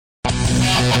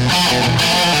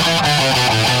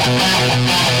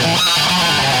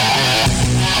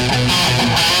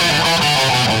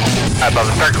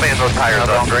Brother, start cleaning those tires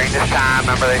up. Green this time.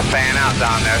 Remember, they fan out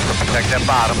down there, so protect that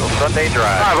bottom. Sunday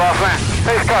drive. All right, boss man.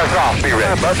 Take the cars off. Be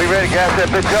ready. Bud, be ready. Gas that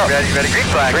bitch up. Ready. Green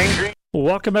flag. Green.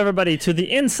 Welcome, everybody, to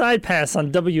the Inside Pass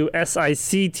on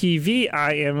WSIC TV.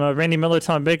 I am Randy Miller,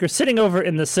 Tom Baker, sitting over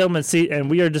in the Sailman seat, and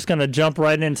we are just going to jump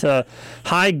right into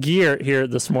high gear here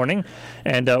this morning.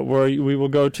 And we will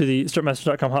go to the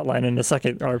stripmasters.com hotline in a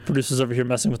second. Our producer's over here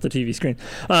messing with the TV screen.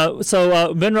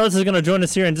 So Ben Rhodes is going to join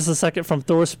us here in just a second from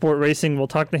Thorsport Racing. We'll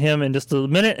talk to him in just a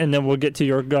minute, and then we'll get to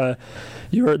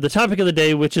the topic of the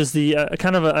day, which is the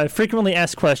kind of a frequently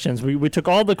asked questions. We took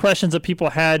all the questions that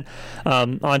people had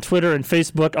on Twitter and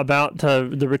Facebook about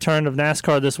the return of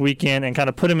NASCAR this weekend and kind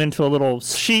of put them into a little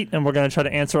sheet, and we're going to try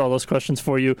to answer all those questions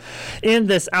for you in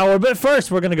this hour. But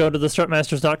first, we're going to go to the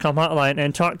stripmasters.com hotline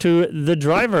and talk to the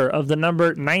driver of the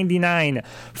number 99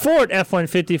 Ford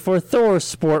F-150 for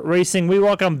Thorsport Racing. We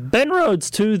welcome Ben Rhodes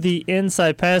to the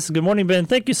Inside Pass. Good morning, Ben.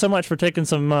 Thank you so much for taking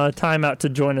some time out to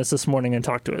join us this morning and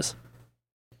talk to us.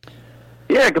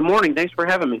 Yeah, good morning. Thanks for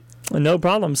having me. No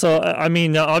problem. So,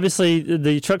 obviously,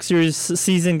 the Truck Series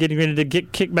season getting ready to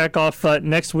get kicked back off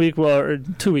next week, or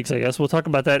 2 weeks, I guess. We'll talk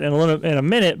about that in a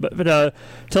minute. But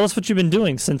tell us what you've been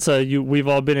doing since we've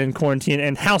all been in quarantine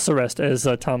and house arrest, as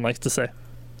Tom likes to say.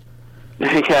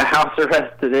 Yeah, house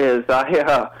arrest it is.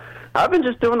 I've been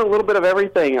just doing a little bit of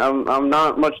everything. I'm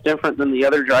not much different than the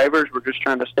other drivers. We're just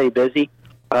trying to stay busy.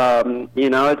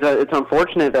 It's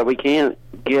unfortunate that we can't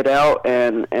get out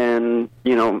and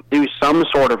do some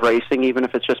sort of racing, even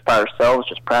if it's just by ourselves,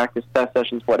 just practice, test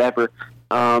sessions, whatever.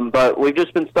 But we've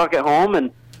just been stuck at home, and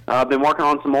I've been working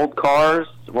on some old cars,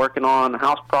 working on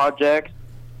house projects,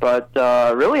 but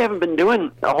really haven't been doing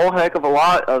a whole heck of a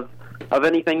lot of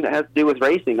anything that has to do with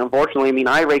racing. Unfortunately,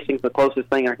 iRacing's the closest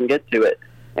thing I can get to it.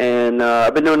 And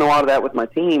I've been doing a lot of that with my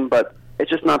team, but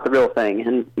it's just not the real thing.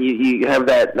 And you have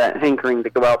that hankering to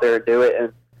go out there and do it,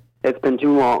 and it's been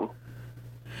too long.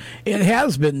 It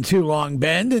has been too long,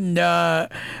 Ben. And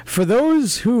for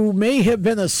those who may have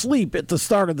been asleep at the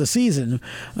start of the season,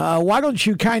 why don't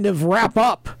you kind of wrap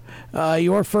up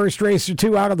your first race or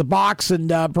two out of the box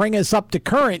and bring us up to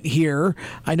current here?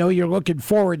 I know you're looking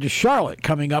forward to Charlotte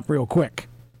coming up real quick.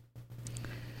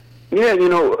 Yeah,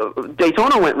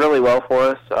 Daytona went really well for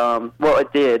us. Well,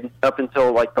 it did up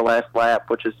until the last lap,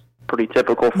 which is pretty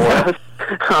typical for us.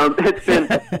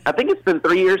 I think it's been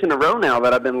 3 years in a row now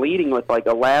that I've been leading with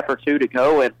a lap or two to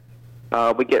go, and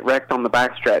we get wrecked on the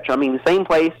backstretch. The same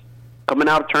place, coming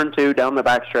out of turn 2 down the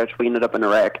backstretch, we ended up in a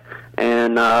wreck,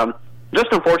 and just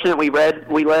unfortunate. We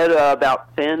led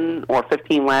about 10 or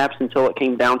 15 laps until it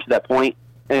came down to that point,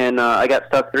 and I got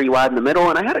stuck 3 wide in the middle,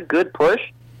 and I had a good push.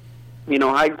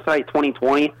 Hindsight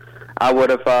 2020, I would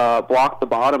have blocked the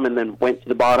bottom and then went to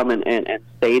the bottom and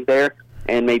stayed there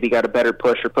and maybe got a better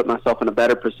push or put myself in a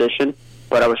better position.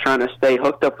 But I was trying to stay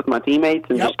hooked up with my teammates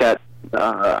and just got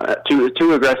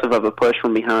too aggressive of a push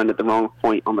from behind at the wrong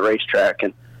point on the racetrack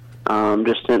and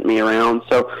just sent me around.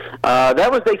 So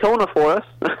that was Daytona for us.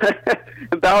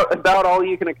 about all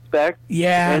you can expect.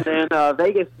 Yeah. And then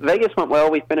Vegas went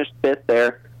well. We finished 5th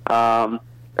there.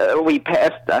 We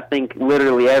passed, I think,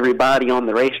 literally everybody on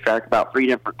the racetrack about 3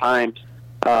 different times.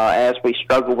 As we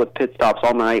struggled with pit stops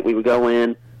all night, we would go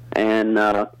in and,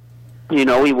 we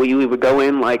would go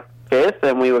in 5th,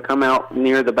 and we would come out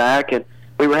near the back, and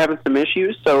we were having some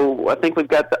issues. So I think we've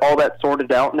got all that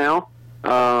sorted out now.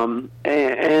 And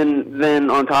then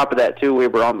on top of that, too, we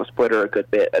were on the splitter a good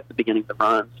bit at the beginning of the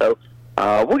run. So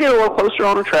we'll get a little closer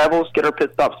on our travels, get our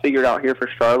pit stops figured out here for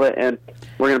Charlotte, and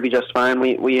we're going to be just fine.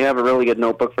 We have a really good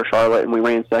notebook for Charlotte, and we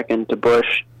ran second to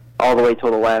Busch all the way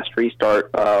till the last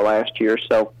restart last year.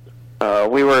 So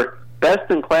we were best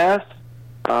in class,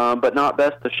 but not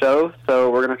best to show.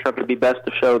 So we're going to try to be best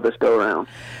to show this go-around.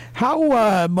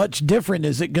 How much different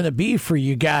is it going to be for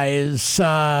you guys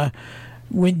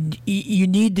when you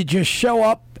need to just show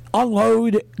up,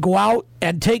 unload, go out,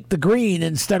 and take the green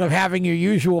instead of having your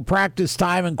usual practice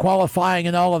time and qualifying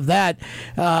and all of that?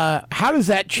 How does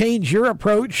that change your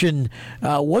approach, and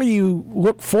what do you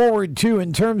look forward to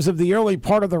in terms of the early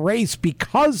part of the race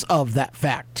because of that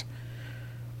fact?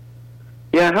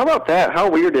 Yeah, how about that? How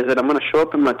weird is it? I'm going to show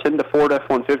up in my 10 to Ford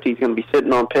F-150. He's going to be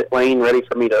sitting on pit lane ready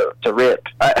for me to rip.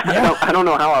 I don't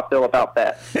know how I feel about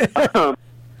that. I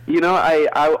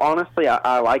honestly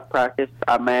like practice.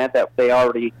 I'm mad that they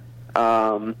already,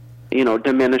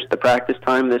 diminished the practice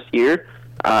time this year.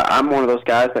 I'm one of those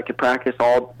guys that could practice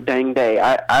all dang day.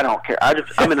 I don't care.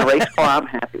 I'm in a race car. I'm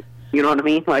happy. You know what I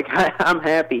mean? I'm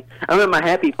happy. I'm in my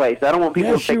happy place. I don't want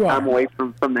people to take time away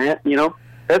from that,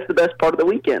 That's the best part of the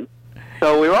weekend.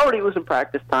 So we were already losing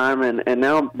practice time, and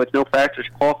now with no practice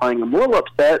qualifying, I'm a little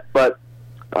upset, but,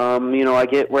 I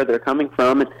get where they're coming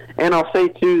from. And I'll say,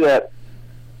 too, that,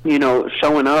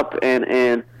 showing up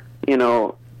and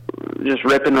just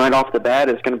ripping right off the bat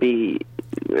is going to be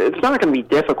 – it's not going to be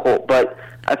difficult, but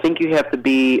I think you have to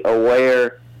be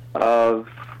aware of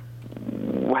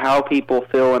how people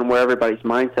feel and where everybody's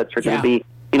mindsets are going to be.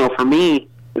 For me,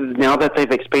 now that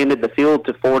they've expanded the field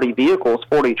to 40 vehicles,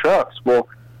 40 trucks, well,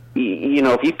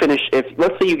 if you finish,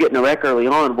 let's say you get in a wreck early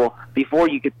on, well, before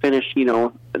you could finish,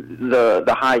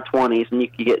 the high 20s and you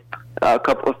could get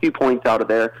a few points out of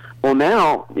there. Well,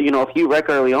 now, if you wreck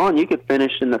early on, you could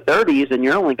finish in the 30s and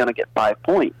you're only going to get 5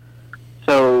 points.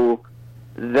 So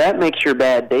that makes your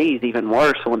bad days even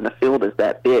worse when the field is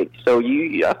that big. So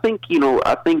I think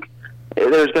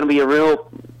there's going to be a real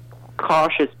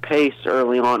cautious pace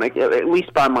early on, at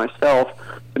least by myself,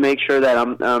 to make sure that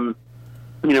I'm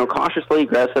cautiously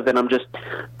aggressive, and I'm just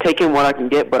taking what I can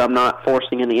get, but I'm not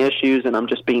forcing any issues, and I'm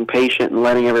just being patient and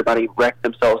letting everybody wreck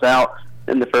themselves out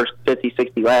in the first 50,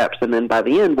 60 laps, and then by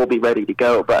the end, we'll be ready to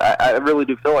go. But I really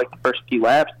do feel like the first few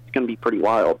laps, it's going to be pretty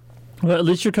wild. Well, at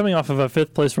least you're coming off of a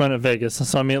fifth-place run at Vegas.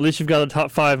 So, I mean, at least you've got a top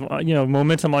five,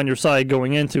 momentum on your side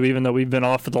going into, even though we've been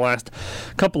off for the last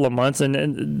couple of months.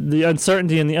 And the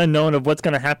uncertainty and the unknown of what's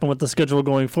going to happen with the schedule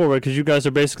going forward, because you guys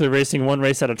are basically racing one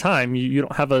race at a time. You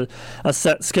don't have a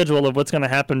set schedule of what's going to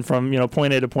happen from,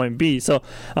 point A to point B. So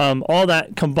all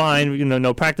that combined,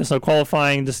 no practice, no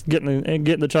qualifying, just get in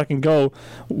the truck and go.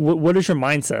 What is your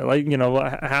mindset? Like,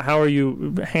 how are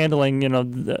you handling,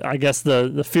 I guess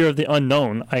the fear of the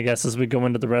unknown, I guess, as we go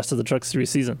into the rest of the Truck Series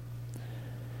season?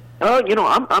 I'm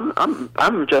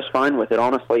just fine with it.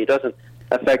 Honestly, it doesn't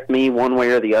affect me one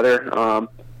way or the other.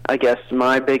 I guess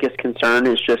my biggest concern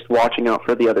is just watching out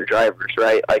for the other drivers.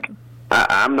 Right? Like,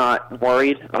 I'm not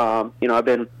worried.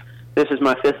 This is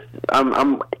my fifth.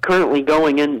 I'm currently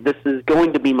going in. This is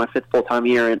going to be my fifth full-time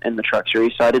year in the Truck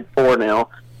Series. So I did 4 now,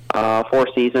 4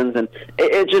 seasons, and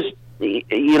it just.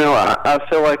 I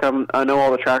feel like I know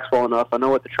all the tracks well enough. I know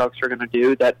what the trucks are going to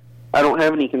do, that I don't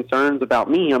have any concerns about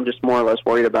me. I'm just more or less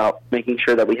worried about making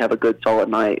sure that we have a good, solid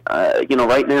night.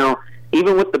 Right now,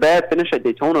 even with the bad finish at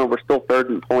Daytona, we're still third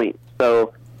in points.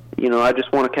 So, I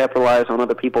just want to capitalize on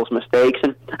other people's mistakes.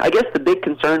 And I guess the big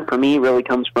concern for me really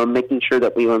comes from making sure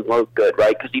that we unload good,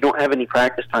 right? Because you don't have any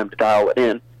practice time to dial it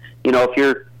in. If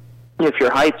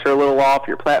your heights are a little off,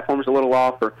 your platform's a little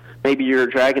off, or maybe you're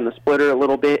dragging the splitter a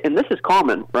little bit, and this is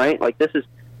common, right? Like, this is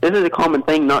a common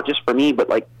thing, not just for me, but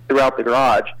like throughout the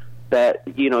garage, that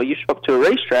you show up to a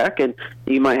racetrack and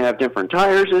you might have different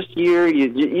tires this year.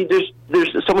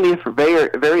 There's so many different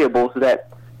variables that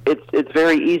it's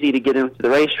very easy to get into the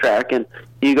racetrack, and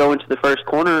you go into the first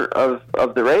corner of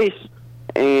the race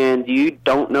and you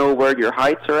don't know where your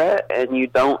heights are at, and you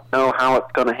don't know how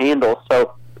it's going to handle.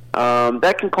 So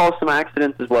that can cause some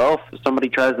accidents as well. If somebody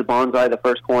tries to bonsai the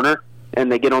first corner and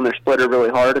they get on their splitter really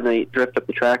hard and they drift up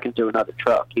the track into another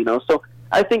truck, So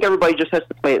I think everybody just has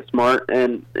to play it smart,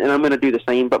 and I'm going to do the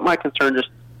same. But my concern just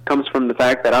comes from the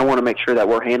fact that I want to make sure that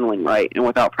we're handling right. And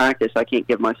without practice, I can't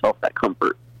give myself that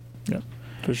comfort. Yeah,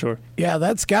 for sure. Yeah,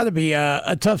 that's got to be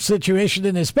a tough situation,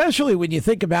 and especially when you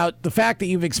think about the fact that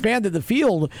you've expanded the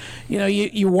field,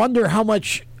 you wonder how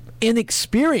much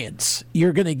inexperience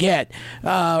you're going to get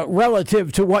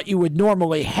relative to what you would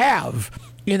normally have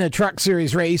in a Truck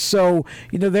Series race. So,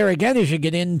 there again, as you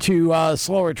get into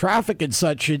slower traffic and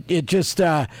such, it just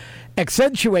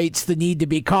accentuates the need to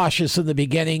be cautious in the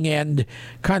beginning and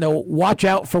kind of watch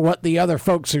out for what the other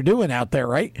folks are doing out there,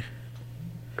 right?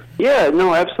 Yeah,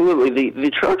 no, absolutely.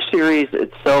 The Truck Series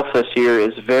itself this year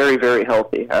is very, very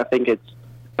healthy. I think it's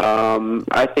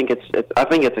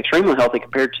extremely healthy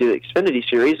compared to the Xfinity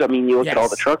Series. I mean, you look at all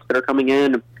the trucks that are coming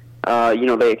in.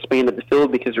 They expanded the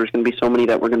field because there's going to be so many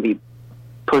that were going to be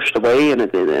pushed away, and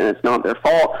it's not their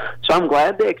fault. So I'm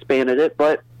glad they expanded it,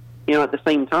 but at the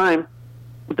same time,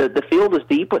 the field is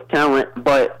deep with talent,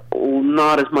 but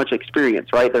not as much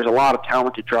experience. Right? There's a lot of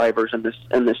talented drivers in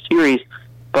this series,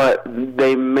 but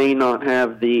they may not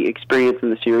have the experience in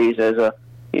the series as a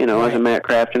Matt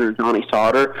Crafton or Johnny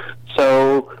Sauter.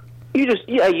 So you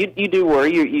do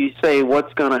worry. You say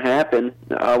what's going to happen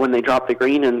when they drop the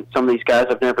green, and some of these guys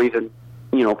have never even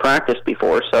practiced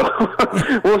before. So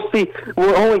we'll see.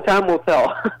 Only time will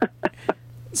tell.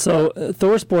 So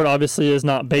Thorsport obviously is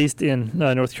not based in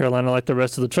North Carolina like the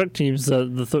rest of the truck teams.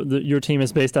 Your team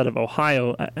is based out of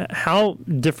Ohio. How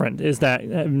different is that,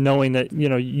 knowing that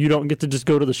you don't get to just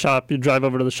go to the shop, you drive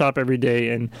over to the shop every day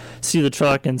and see the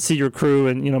truck and see your crew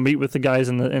and meet with the guys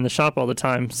in the shop all the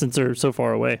time, since they're so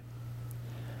far away?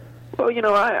 Well,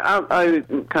 I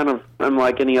kind of am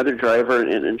like any other driver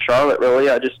in Charlotte, really.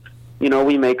 I just,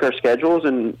 we make our schedules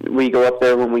and we go up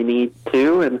there when we need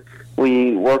to, and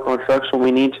we work on trucks when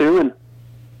we need to. And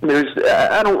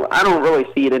I don't really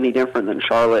see it any different than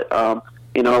Charlotte.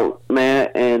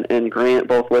 Matt and Grant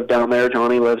both live down there.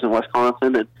 Johnny lives in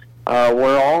Wisconsin, and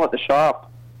we're all at the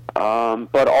shop,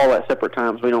 but all at separate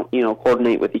times. We don't,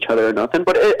 coordinate with each other or nothing.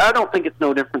 But I don't think it's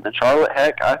no different than Charlotte.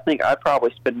 Heck, I think I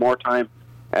probably spend more time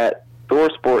at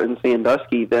Thorsport in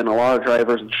Sandusky than a lot of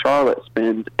drivers in Charlotte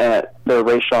spend at the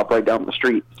race shop right down the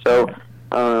street. So,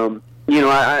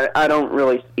 I don't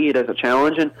really see it as a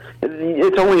challenge, and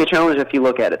it's only a challenge if you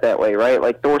look at it that way, right?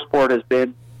 Like Thorsport has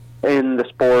been in the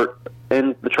sport,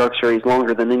 in the truck series,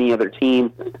 longer than any other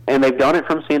team, and they've done it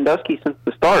from Sandusky since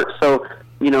the start. So,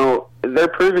 they're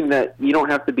proving that you don't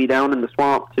have to be down in the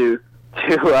swamp to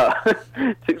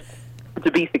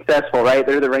be successful, right?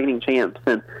 They're the reigning champs,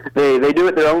 and they do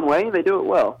it their own way, and they do it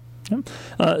well.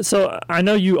 So I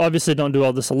know you obviously don't do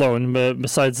all this alone, but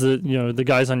besides the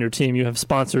guys on your team, you have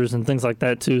sponsors and things like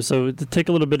that too. So to take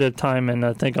a little bit of time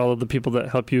and thank all of the people that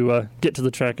help you get to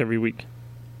the track every week.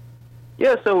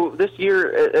 Yeah, so this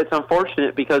year it's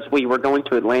unfortunate because we were going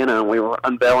to Atlanta and we were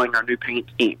unveiling our new paint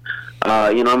scheme.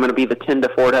 I'm going to be the 10 to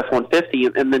Ford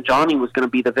F-150, and then Johnny was going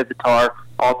to be the Vivitar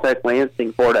All-Tech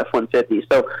Lansing Ford F-150.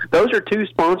 So those are two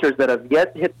sponsors that have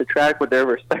yet to hit the track with their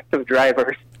respective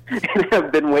drivers and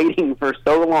have been waiting for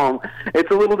so long. It's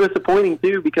a little disappointing,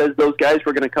 too, because those guys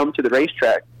were going to come to the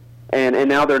racetrack, and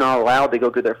now they're not allowed to go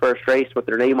to their first race with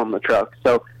their name on the truck.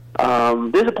 So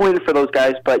disappointed for those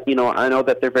guys, but I know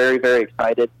that they're very, very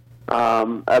excited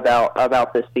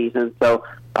about this season. So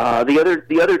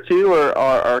the other two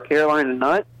are Caroline and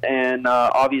Nutt, and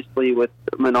obviously with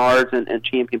Menards and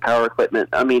Champion Power Equipment.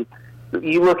 I mean,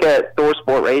 you look at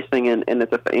Thorsport Racing, and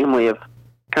it's a family of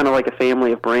kind of like a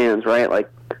family of brands, right?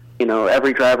 Like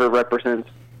every driver represents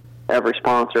every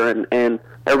sponsor, and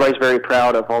everybody's very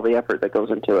proud of all the effort that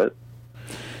goes into it.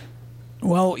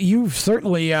 Well, you've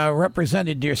certainly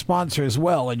represented your sponsors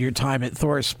well in your time at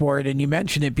Thorsport, and you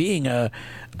mentioned it being a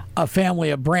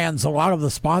family of brands. A lot of the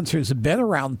sponsors have been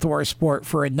around Thorsport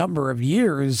for a number of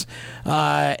years,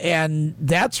 and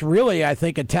that's really, I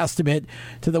think, a testament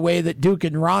to the way that Duke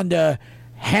and Rhonda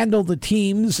handle the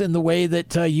teams and the way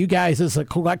that you guys as a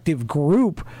collective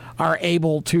group are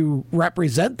able to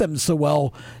represent them so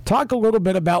well. Talk a little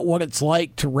bit about what it's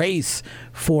like to race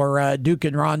for Duke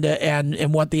and Rhonda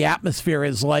and what the atmosphere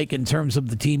is like in terms of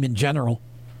the team in general.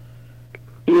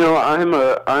 I'm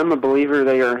a believer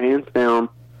they are hands down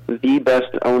the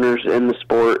best owners in the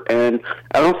sport, and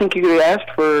I don't think you could ask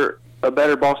for a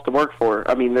better boss to work for.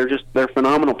 I mean, they're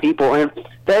phenomenal people, and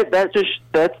that's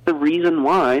the reason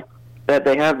why that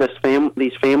they have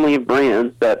these family of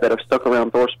brands that have stuck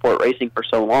around Thorsport Racing for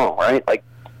so long, right? Like,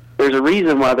 there's a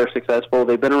reason why they're successful.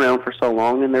 They've been around for so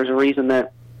long, and there's a reason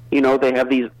that they have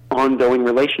these ongoing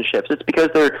relationships. It's because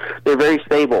they're very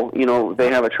stable. They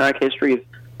have a track history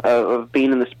of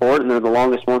being in the sport, and they're the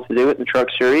longest ones to do it in the truck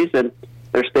series, and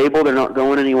they're stable. They're not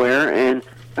going anywhere, and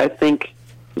I think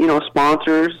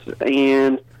sponsors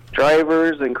and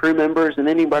drivers and crew members and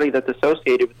anybody that's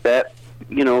associated with that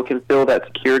can feel that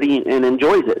security and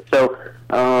enjoys it. So,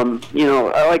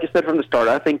 like I said from the start,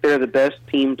 I think they're the best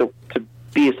team to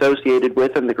be associated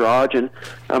with in the garage, and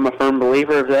I'm a firm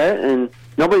believer of that, and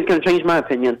nobody's going to change my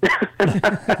opinion.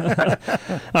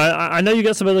 I know you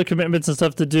got some other commitments and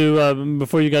stuff to do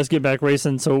before you guys get back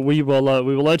racing, so we will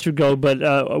let you go.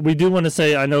 But we do want to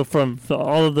say, I know from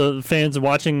all of the fans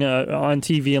watching on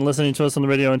TV and listening to us on the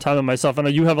radio, and Tom and myself, I know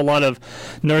you have a lot of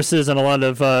nurses and a lot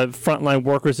of frontline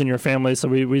workers in your family, so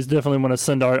we definitely want to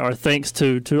send our thanks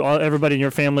to everybody in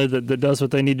your family that does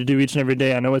what they need to do each and every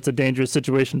day. I know it's a dangerous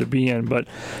situation to be in, but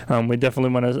we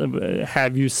definitely want to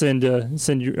have you send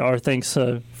our thanks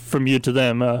from you to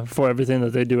them for everything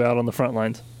that they do out on the front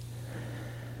lines.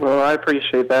 Well, I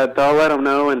appreciate that. I'll let them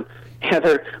know. And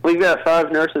we've got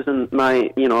 5 nurses in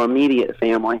my immediate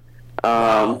family,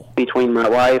 between my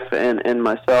wife and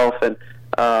myself, and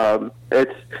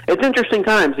it's interesting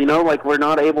times. Like, we're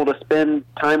not able to spend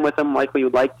time with them like we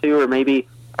would like to, or maybe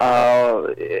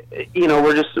we're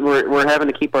having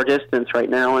to keep our distance right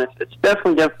now, and it's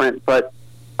definitely different. But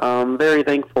very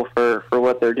thankful for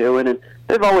what they're doing, and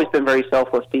they've always been very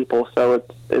selfless people, so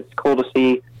it's cool to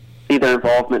see their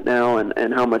involvement now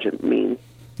and how much it means.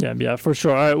 Yeah, for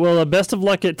sure. All right, well, best of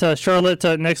luck at Charlotte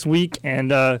next week, and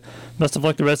best of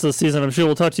luck the rest of the season. I'm sure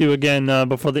we'll talk to you again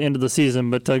before the end of the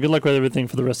season, but good luck with everything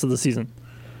for the rest of the season.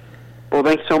 Well,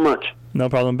 thanks so much. No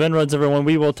problem. Ben Rhodes, everyone.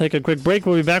 We will take a quick break.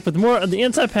 We'll be back with more of the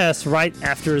Inside Pass right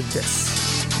after this.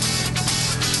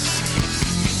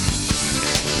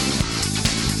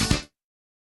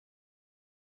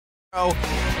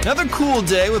 Another cool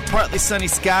day with partly sunny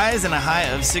skies and a high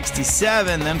of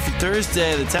 67. Then for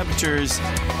Thursday, the temperatures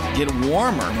get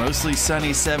warmer, mostly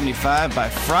sunny 75. By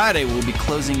Friday, we'll be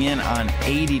closing in on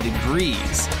 80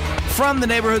 degrees. From the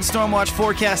Neighborhood Stormwatch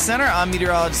Forecast Center, I'm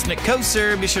meteorologist Nick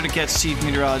Koser. Be sure to catch Chief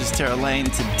Meteorologist Tara Lane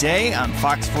today on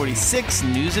Fox 46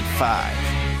 News at 5.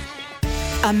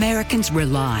 Americans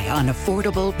rely on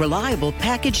affordable, reliable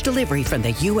package delivery from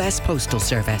the U.S. Postal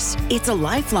Service. It's a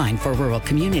lifeline for rural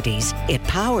communities. It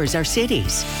powers our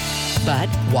cities. But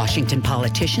Washington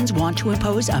politicians want to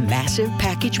impose a massive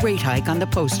package rate hike on the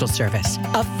Postal Service,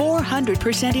 a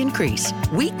 400% increase.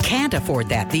 We can't afford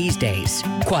that these days.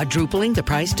 Quadrupling the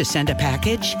price to send a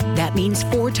package? That means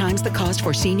 4 times the cost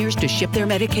for seniors to ship their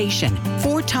medication,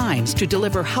 4 times to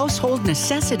deliver household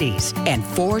necessities, and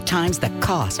 4 times the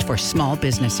cost for small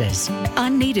businesses.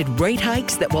 Unneeded rate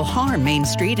hikes that will harm Main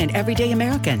Street and everyday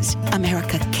Americans.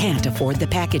 America can't afford the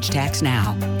package tax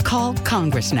now. Call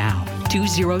Congress now.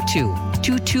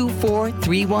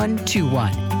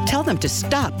 202-224-3121. Tell them to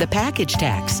stop the package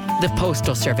tax. The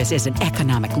Postal Service is an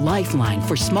economic lifeline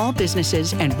for small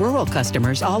businesses and rural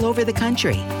customers all over the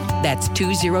country. That's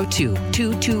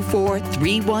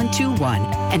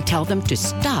 202-224-3121 and tell them to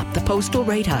stop the postal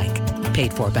rate hike.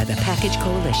 Paid for by the Package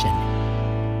Coalition.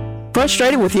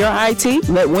 Frustrated with your IT?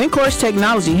 Let WinCourse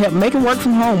Technology help make it work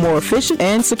from home more efficient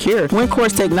and secure.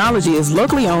 WinCourse Technology is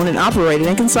locally owned and operated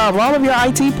and can solve all of your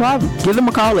IT problems. Give them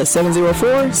a call at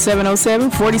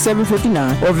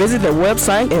 704-707-4759 or visit their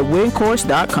website at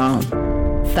wincourse.com.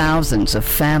 Thousands of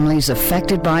families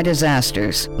affected by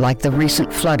disasters, like the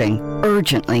recent flooding,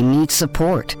 urgently need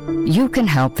support. You can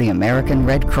help the American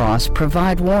Red Cross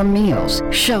provide warm meals,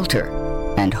 shelter,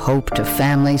 and hope to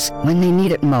families when they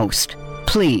need it most.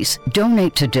 Please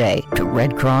donate today to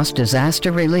Red Cross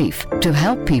Disaster Relief to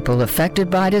help people affected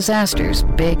by disasters,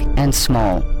 big and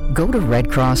small. Go to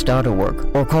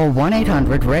redcross.org or call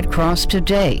 1-800-RED-CROSS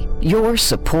today. Your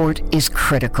support is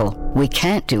critical. We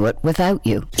can't do it without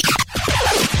you.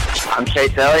 I'm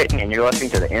Chase Elliott, and you're listening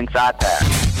to The Inside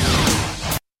Pass.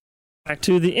 Back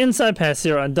to the Inside Pass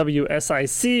here on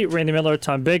WSIC. Randy Miller,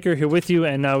 Tom Baker here with you,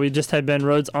 and we just had Ben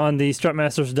Rhodes on the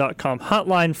strutmasters.com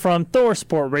hotline from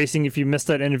Thorsport Racing. If you missed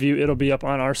that interview, it'll be up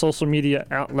on our social media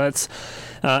outlets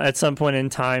at some point in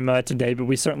time today, but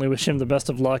we certainly wish him the best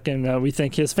of luck, and we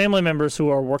thank his family members who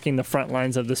are working the front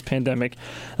lines of this pandemic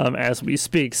as we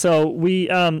speak. So we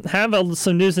have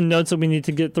some news and notes that we need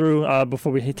to get through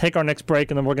before we take our next break,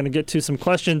 and then we're going to get to some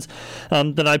questions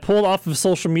that I pulled off of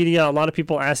social media. A lot of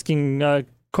people asking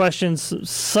questions,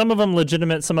 some of them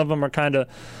legitimate, some of them are kind of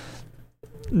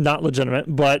not legitimate,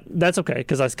 but that's okay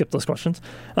because I skipped those questions.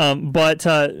 But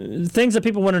things that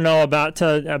people want to know about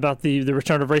the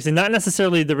return of racing, not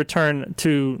necessarily the return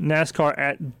to NASCAR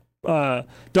at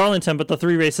Darlington, but the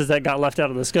 3 races that got left out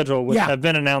of the schedule, which have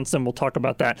been announced, and we'll talk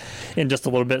about that in just a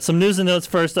little bit. Some news and notes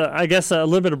first. I guess a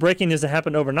little bit of breaking news that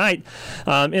happened overnight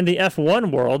in the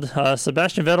F1 world.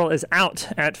 Sebastian Vettel is out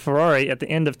at Ferrari at the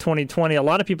end of 2020. A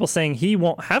lot of people saying he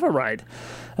won't have a ride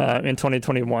in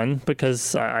 2021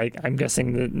 because I'm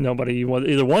guessing that nobody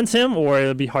either wants him or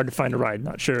it'll be hard to find a ride.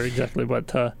 Not sure exactly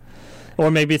what. Or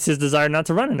maybe it's his desire not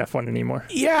to run an F1 anymore.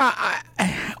 Yeah,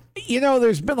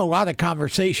 there's been a lot of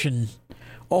conversation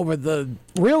over the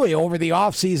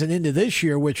offseason into this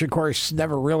year, which, of course,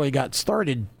 never really got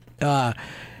started in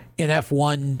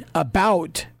F1,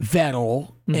 about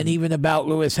Vettel and even about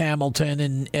Lewis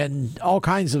Hamilton and all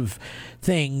kinds of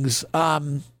things.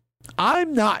 I'm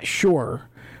not sure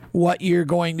what you're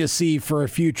going to see for a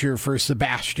future for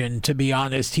Sebastian, to be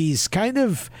honest. He's kind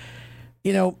of,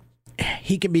 he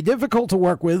can be difficult to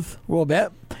work with a little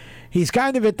bit. He's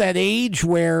kind of at that age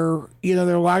where, there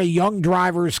are a lot of young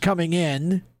drivers coming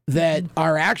in that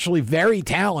are actually very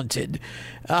talented.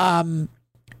 I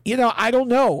don't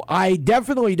know. I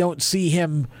definitely don't see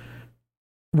him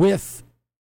with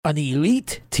an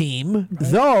elite team,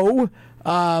 though,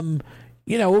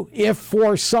 if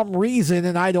for some reason,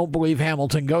 and I don't believe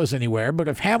Hamilton goes anywhere, but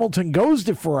if Hamilton goes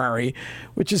to Ferrari,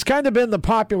 which has kind of been the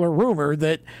popular rumor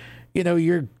that,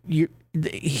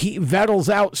 Vettel's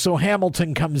out, so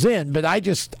Hamilton comes in, but I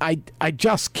just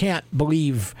can't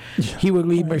believe he would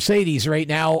leave Mercedes right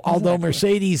now. Although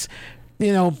Mercedes,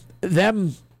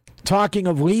 them talking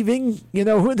of leaving,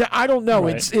 I don't know.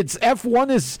 Right. It's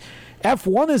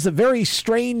F1 is a very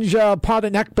strange pot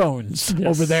of neck bones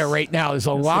over there right now. There's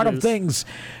a lot of things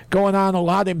going on, a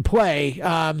lot in play.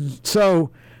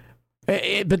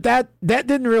 But that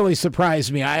didn't really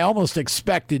surprise me. I almost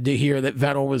expected to hear that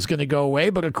Vettel was going to go away,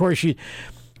 but of course,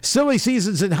 silly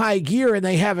season's in high gear, and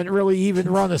they haven't really even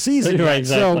run a season yet. Right,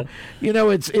 exactly. So,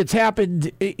 it's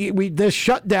happened. This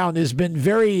shutdown has been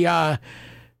very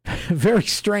Very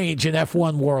strange in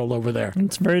F1 world over there.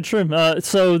 It's very true.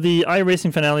 So the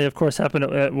iRacing finale, of course, happened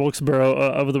at Wilkesboro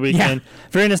over the weekend. Yeah.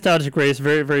 Very nostalgic race,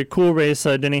 very, very cool race.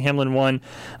 Denny Hamlin won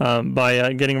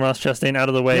by getting Ross Chastain out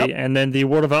of the way. Yep. And then the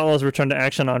World of Outlaws returned to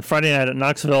action on Friday night at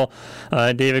Knoxville.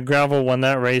 David Gravel won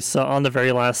that race on the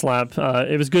very last lap.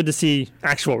 It was good to see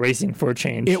actual racing for a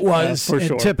change. It was for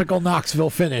sure. Typical Knoxville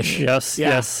finish. Yes,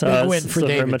 yes. Big win for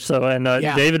David. Very much so. And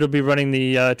David will be running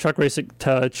the truck race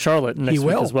at Charlotte next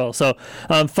week as well. So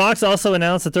Fox also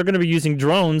announced that they're going to be using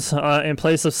drones in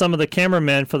place of some of the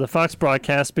cameramen for the Fox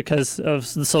broadcast because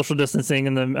of the social distancing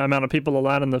and the amount of people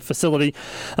allowed in the facility.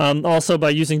 Also, by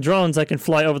using drones, I can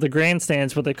fly over the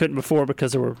grandstands, but they couldn't before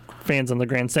because there were fans on the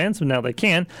grandstands, but now they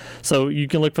can. So you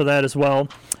can look for that as well.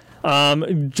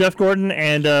 Jeff Gordon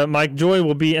and Mike Joy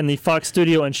will be in the Fox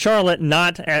studio in Charlotte,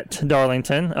 not at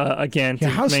Darlington. Again, to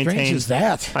how strange is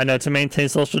that? I know, to maintain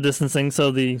social distancing,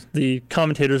 so the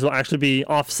commentators will actually be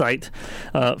off-site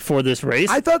for this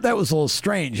race. I thought that was a little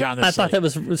strange, honestly. I thought that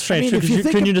was strange.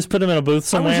 Couldn't you just put them in a booth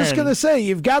somewhere? I was just going to say,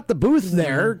 you've got the booth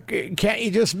there. Can't you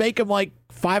just make them like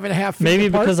 5.5 feet Maybe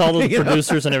apart? Because all the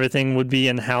producers and everything would be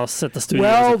in-house at the studio.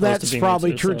 Well, that's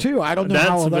probably true, too. I don't know how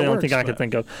that works. That's the only thing I could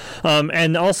think of.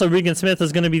 And also, Regan Smith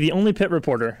is going to be the only pit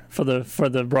reporter for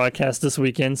the broadcast this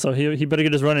weekend, so he better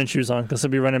get his running shoes on because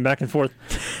he'll be running back and forth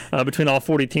between all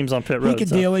 40 teams on pit road. He can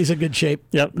deal. He's in good shape.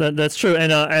 Yep, that's true.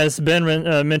 And as Ben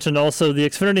mentioned also, the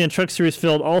Xfinity and Truck Series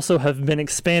field also have been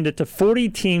expanded to 40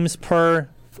 teams per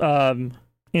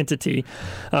entity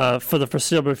for the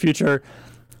foreseeable future.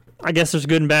 I guess there's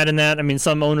good and bad in that. I mean,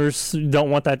 some owners don't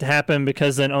want that to happen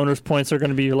because then owners' points are going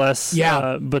to be less.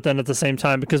 Yeah. But then at the same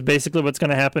time, because basically what's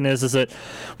going to happen is that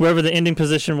wherever the ending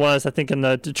position was, I think in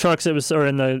the trucks it was, or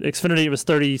in the Xfinity it was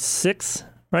 36,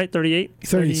 right? 38?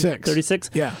 36.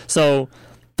 36? Yeah. So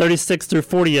 36 through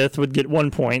 40th would get 1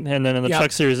 point, and then in the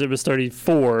Truck Series it was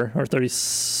 34 or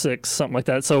 36, something like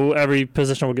that. So every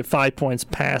position will get 5 points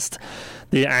past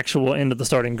the actual end of the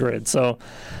starting grid. So,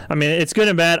 I mean, it's good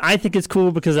and bad. I think it's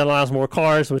cool because it allows more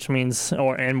cars, which means,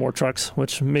 and more trucks,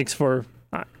 which makes for,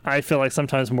 I feel like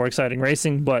sometimes more exciting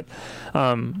racing, but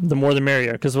the more the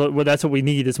merrier, because that's what we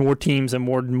need is more teams and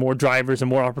more drivers and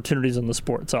more opportunities in the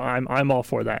sport. So I'm all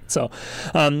for that. So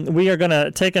we are going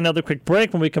to take another quick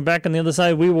break. When we come back on the other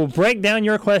side, we will break down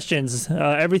your questions,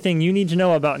 everything you need to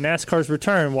know about NASCAR's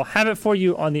return. We'll have it for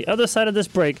you on the other side of this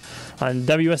break on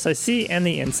WSIC and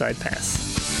the Inside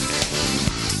Pass.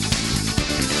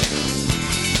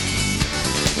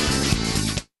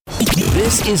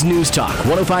 This is News Talk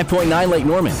 105.9 Lake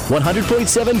Norman,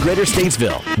 100.7 Greater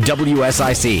Statesville,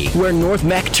 WSIC, where North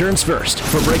Mac turns first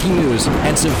for breaking news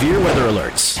and severe weather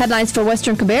alerts. Headlines for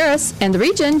Western Cabarrus and the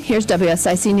region. Here's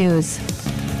WSIC News.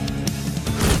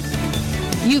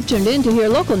 You've tuned in to hear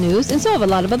local news, and so have a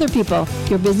lot of other people.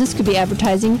 Your business could be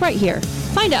advertising right here.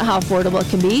 Find out how affordable it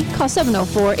can be. Call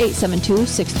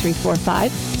 704-872-6345,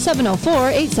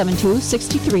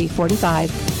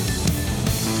 704-872-6345.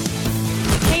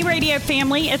 Hey radio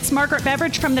family, it's Margaret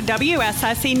Beveridge from the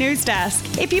WSIC News Desk.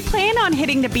 If you plan on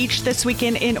hitting the beach this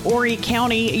weekend in Horry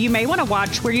County, you may want to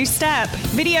watch where you step.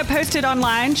 Video posted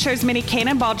online shows many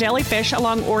cannonball jellyfish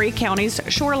along Horry County's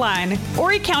shoreline.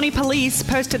 Horry County Police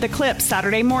posted the clip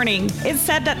Saturday morning. It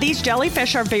said that these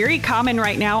jellyfish are very common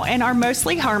right now and are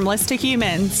mostly harmless to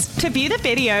humans. To view the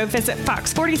video, visit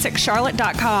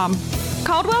fox46charlotte.com.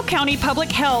 Caldwell County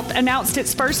Public Health announced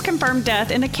its first confirmed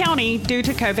death in the county due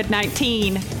to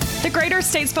COVID-19. The Greater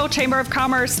Statesville Chamber of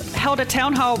Commerce held a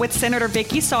town hall with Senator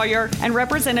Vicki Sawyer and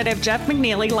Representative Jeff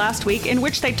McNeely last week in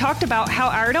which they talked about how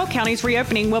Iredell County's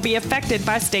reopening will be affected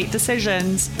by state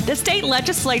decisions. The state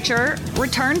legislature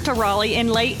returned to Raleigh in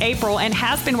late April and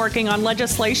has been working on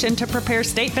legislation to prepare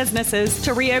state businesses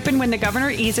to reopen when the governor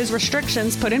eases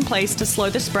restrictions put in place to slow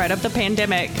the spread of the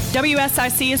pandemic.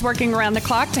 WSIC is working around the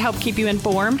clock to help keep you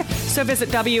informed, so visit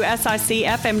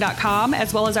WSICFM.com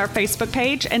as well as our Facebook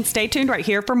page and stay tuned right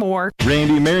here for more.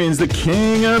 Randy Marion's the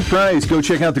king of price. Go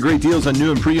check out the great deals on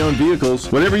new and pre-owned vehicles.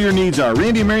 Whatever your needs are,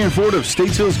 Randy Marion Ford of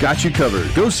Statesville's got you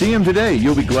covered. Go see him today.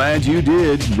 You'll be glad you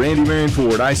did. Randy Marion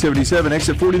Ford, I-77,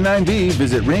 exit 49D.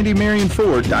 Visit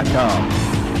randymarionford.com.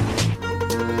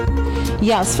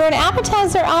 Yes, for an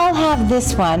appetizer, I'll have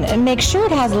this one. And make sure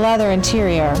it has leather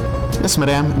interior. Yes,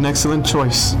 madame. An excellent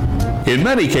choice. In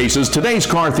many cases, today's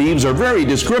car thieves are very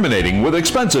discriminating with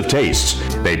expensive tastes.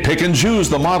 They pick and choose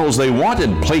the models they want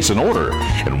and place an order.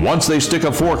 And once they stick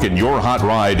a fork in your hot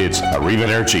ride, it's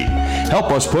arrivederci. Help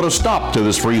us put a stop to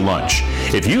this free lunch.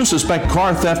 If you suspect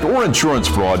car theft or insurance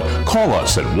fraud, call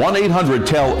us at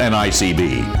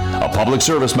 1-800-TEL-NICB. A public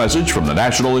service message from the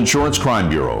National Insurance Crime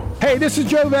Bureau. Hey, this is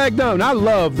Joe Vagnone. I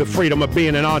love the freedom of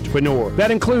being an entrepreneur. That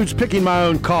includes picking my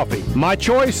own coffee. My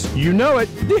choice, you know it.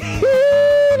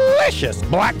 Delicious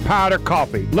black powder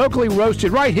coffee, locally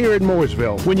roasted right here in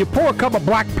Mooresville. When you pour a cup of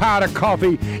black powder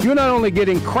coffee, you're not only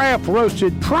getting craft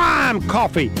roasted prime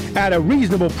coffee at a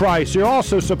reasonable price, you're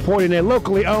also supporting a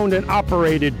locally owned and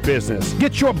operated business.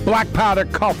 Get your black powder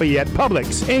coffee at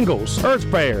Publix, Ingles, Earth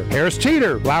Fare, Harris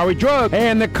Teeter, Lowry Drug,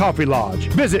 and the Coffee Lodge.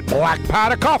 Visit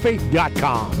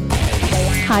blackpowdercoffee.com.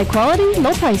 High quality,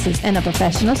 low prices, and a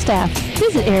professional staff.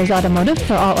 Visit Ayers Automotive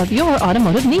for all of your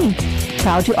automotive needs.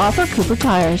 Proud to offer Cooper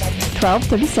Tires,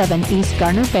 1237 East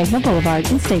Gardner-Bagner Boulevard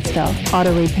in Statesville.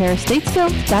 Auto Repair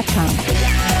Statesville.com.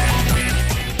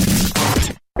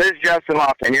 This is Justin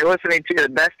Hoff, and you're listening to the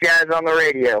best guys on the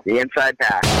radio, the Inside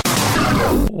Pass.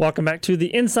 Welcome back to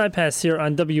the Inside Pass here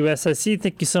on WSIC.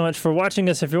 Thank you so much for watching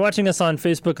us. If you're watching us on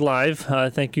Facebook Live,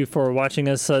 thank you for watching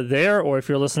us there. Or if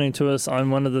you're listening to us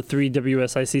on one of the 3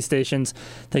 WSIC stations,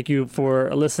 thank you for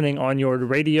listening on your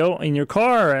radio, in your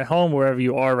car, or at home, wherever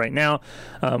you are right now.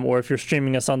 Or if you're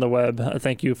streaming us on the web,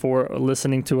 thank you for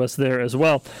listening to us there as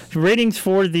well. Ratings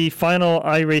for the final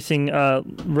iRacing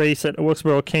race at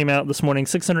Wilkesboro came out this morning.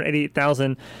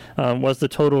 688,000 was the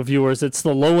total viewers. It's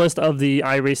the lowest of the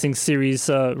iRacing series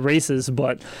races,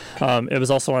 but it was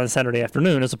also on a Saturday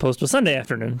afternoon as opposed to a Sunday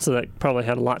afternoon, so that probably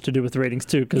had a lot to do with the ratings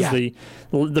too, because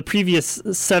the previous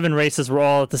 7 races were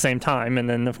all at the same time, and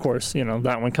then of course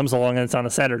that one comes along and it's on a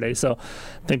Saturday, so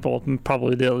people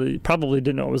probably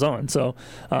didn't know it was on. So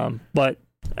but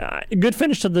good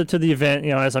finish to the event.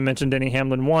 As I mentioned, Denny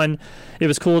Hamlin won. It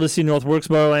was cool to see North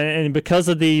Wilkesboro, and because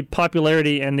of the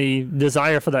popularity and the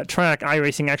desire for that track,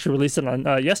 iRacing actually released it on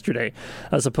yesterday,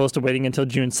 as opposed to waiting until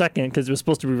June 2nd, because it was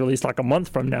supposed to be released like a month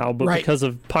from now. But because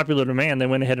of popular demand, they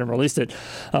went ahead and released it.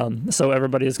 So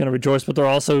everybody is going to rejoice. But they're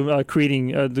also creating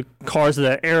the cars of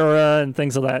that era and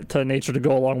things of that nature to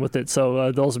go along with it.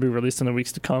 So those will be released in the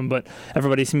weeks to come. But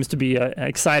everybody seems to be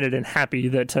excited and happy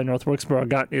that North Wilkesboro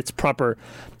got its proper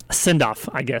send-off,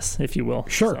 I guess, if you will.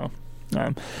 Sure.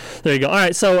 So, there you go. All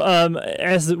right, so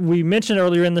as we mentioned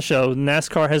earlier in the show,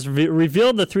 NASCAR has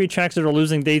revealed the 3 tracks that are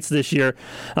losing dates this year.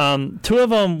 2 of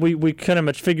them we kind of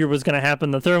much figured was going to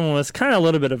happen. The third one was kind of a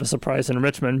little bit of a surprise in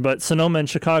Richmond, but Sonoma and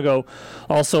Chicago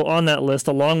also on that list,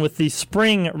 along with the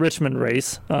spring Richmond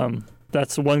race.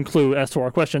 That's one clue as to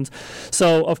our questions.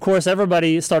 So, of course,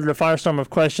 everybody started a firestorm of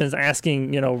questions,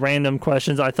 asking, random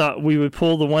questions. I thought we would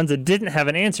pull the ones that didn't have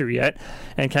an answer yet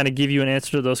and kind of give you an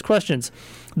answer to those questions.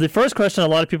 The first question a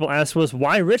lot of people asked was,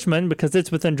 why Richmond? Because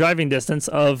it's within driving distance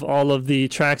of all of the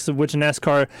tracks of which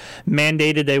NASCAR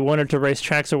mandated they wanted to race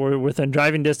tracks that were within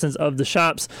driving distance of the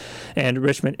shops. And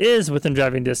Richmond is within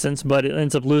driving distance, but it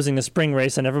ends up losing a spring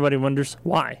race, and everybody wonders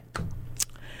why.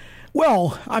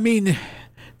 Well, I mean,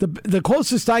 the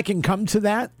closest I can come to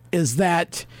that is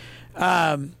that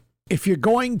if you're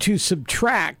going to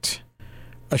subtract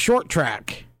a short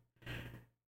track,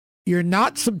 you're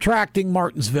not subtracting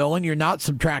Martinsville and you're not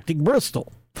subtracting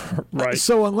Bristol. Right.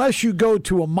 So unless you go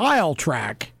to a mile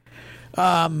track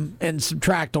and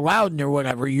subtract a Loudon or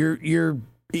whatever, you're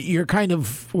kind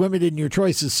of limited in your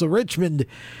choices. So Richmond,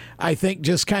 I think,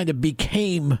 just kind of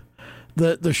became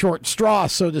the short straw,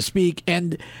 so to speak.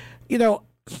 And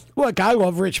look, I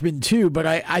love Richmond too, but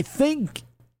I think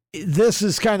this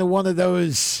is kind of one of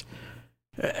those,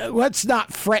 let's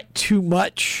not fret too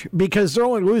much, because they're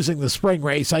only losing the spring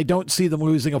race. I don't see them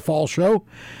losing a fall show.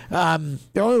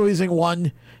 They're only losing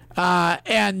one.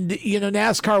 And,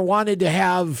 NASCAR wanted to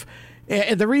have,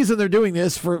 and the reason they're doing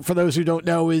this, for those who don't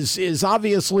know, is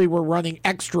obviously we're running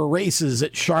extra races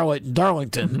at Charlotte and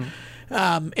Darlington. Mm-hmm.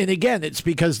 And again, it's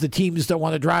because the teams don't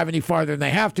want to drive any farther than they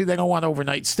have to. They don't want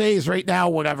overnight stays right now,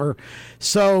 whatever.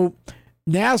 So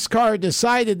NASCAR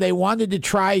decided they wanted to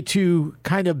try to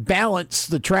kind of balance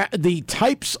the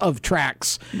types of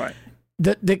tracks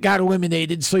that got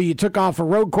eliminated. So you took off a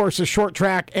road course, a short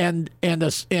track, and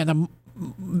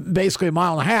basically a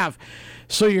mile and a half.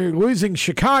 So you're losing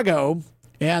Chicago,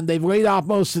 and they've laid off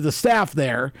most of the staff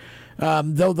there.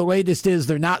 Though the latest is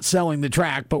they're not selling the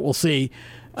track, but we'll see.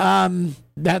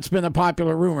 That's been a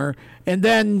popular rumor. And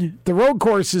then the road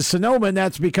course is Sonoma, and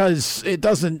that's because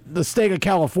the state of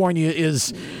California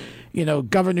is,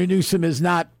 Governor Newsom is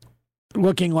not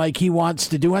looking like he wants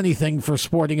to do anything for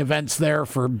sporting events there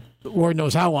for Lord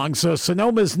knows how long. So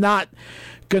Sonoma's not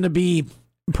going to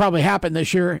probably happen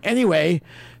this year anyway.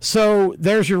 So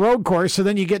there's your road course. So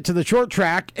then you get to the short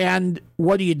track, and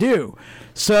what do you do?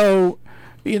 So,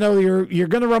 you're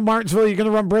going to run Martinsville, you're going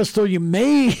to run Bristol. You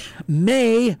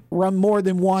may run more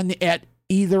than one at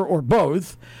either or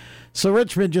both. So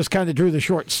Richmond just kind of drew the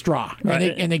short straw.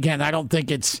 Right. And again, I don't think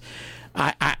it's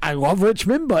I love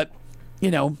Richmond, but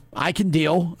I can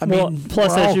deal.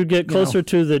 Plus, as you get closer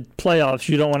to the playoffs,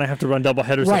 you don't want to have to run double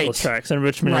headers at those tracks. And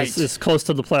Richmond is as close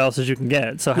to the playoffs as you can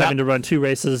get. So having to run 2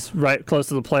 races right close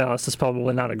to the playoffs is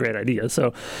probably not a great idea.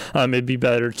 So it'd be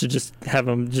better to just have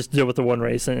them just deal with the one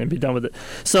race and be done with it.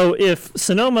 So if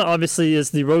Sonoma obviously is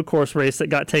the road course race that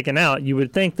got taken out, you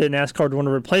would think that NASCAR would want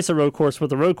to replace a road course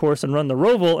with a road course and run the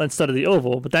Roval instead of the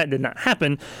Oval, but that did not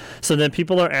happen. So then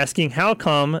people are asking, how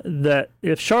come that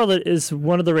if Charlotte is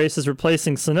one of the races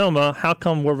replacing Sonoma, how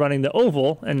come we're running the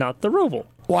Oval and not the Roval?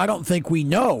 Well, I don't think we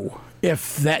know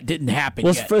if that didn't happen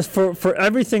yet. For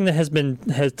everything that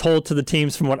has told to the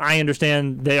teams, from what I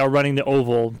understand, they are running the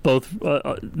Oval. Both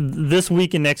this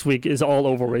week and next week is all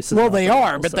Oval races. Well, they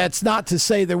are, but that's not to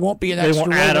say there won't be an extra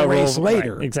Roval race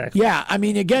later. Right, exactly. Yeah,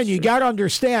 again, you got to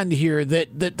understand here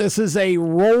that this is a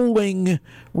rolling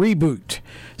reboot.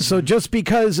 So just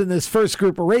because in this first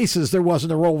group of races there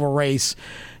wasn't a Roval race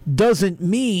doesn't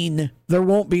mean there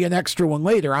won't be an extra one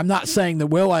later. I'm not saying there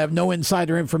will. I have no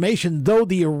insider information, though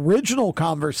the original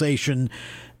conversation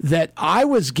that I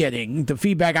was getting, the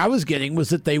feedback I was getting, was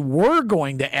that they were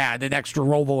going to add an extra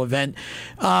Roval event.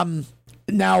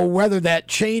 Now, whether that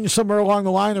changed somewhere along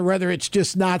the line or whether it's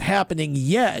just not happening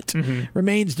yet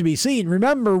remains to be seen.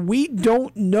 Remember, we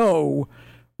don't know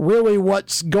really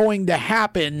what's going to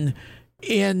happen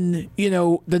in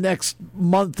the next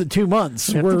month to 2 months.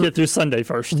 We have to get through Sunday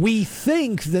first. We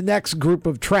think the next group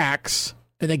of tracks,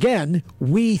 and again,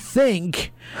 we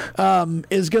think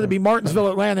is going to be Martinsville,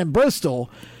 Atlanta, and Bristol.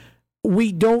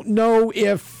 We don't know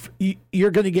if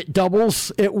you're going to get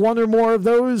doubles at one or more of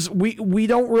those. We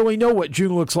don't really know what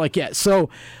June looks like yet. So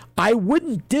I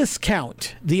wouldn't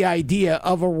discount the idea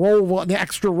of an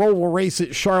extra Roval race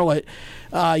at Charlotte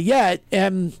yet.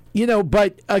 And,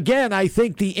 but again, I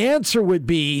think the answer would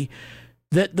be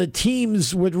that the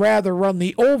teams would rather run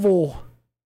the Oval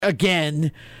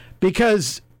again,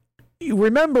 because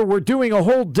remember, we're doing a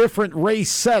whole different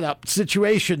race setup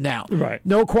situation now. Right.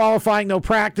 No qualifying, no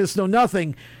practice, no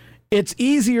nothing. It's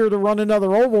easier to run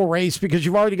another Oval race because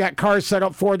you've already got cars set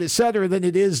up for it, et cetera, than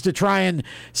it is to try and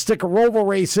stick a Roval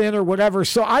race in or whatever.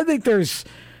 So I think there's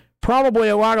probably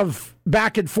a lot of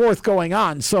back and forth going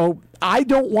on. So I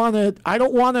don't want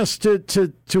us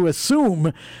to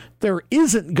assume there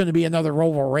isn't going to be another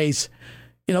Roval race.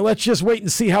 Let's just wait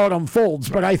and see how it unfolds.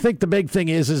 But I think the big thing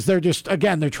is they're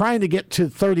trying to get to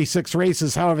 36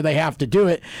 races, however they have to do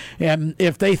it. And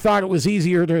if they thought it was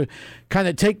easier to kind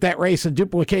of take that race and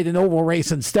duplicate an Oval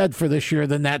race instead for this year,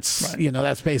 then that's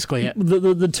that's basically it.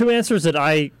 The two answers that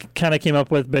I kind of came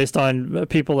up with based on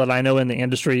people that I know in the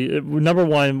industry, number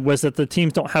one was that the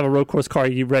teams don't have a road course car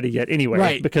ready yet anyway,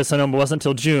 right, because Sonoma wasn't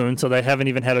until June, so they haven't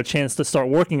even had a chance to start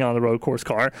working on the road course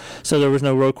car, so there was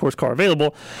no road course car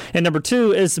available. And number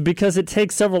two is because it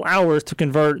takes several hours to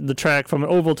convert the track from an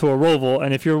Oval to a Roval,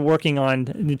 and if you're working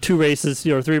on 2 races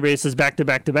or 3 races back to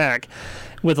back to back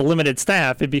with a limited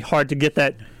staff, it'd be hard to get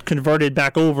that converted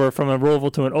back over from a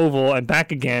Roval to an Oval and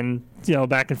back again,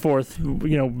 back and forth.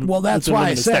 Well, that's why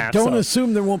I said staff, don't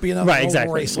assume there won't be another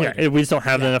Oval race later. Yeah, we just don't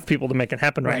have enough people to make it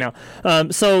happen right now.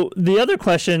 So the other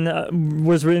question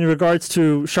was in regards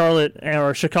to Charlotte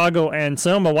or Chicago and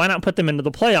Sonoma. Why not put them into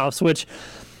the playoffs? Which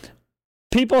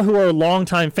people who are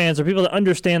longtime fans or people that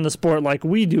understand the sport like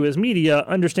we do as media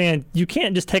understand you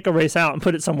can't just take a race out and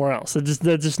put it somewhere else. That's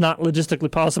just not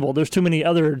logistically possible. There's too many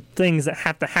other things that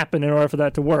have to happen in order for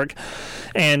that to work.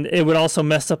 And it would also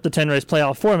mess up the 10-race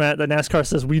playoff format that NASCAR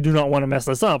says we do not want to mess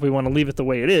this up. We want to leave it the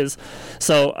way it is.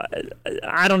 So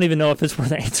I don't even know if it's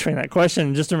worth answering that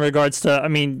question just in regards to,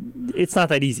 it's not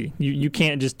that easy. You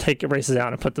can't just take races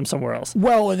out and put them somewhere else.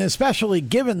 Well, and especially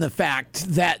given the fact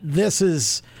that this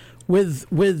is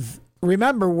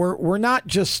remember, we're not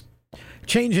just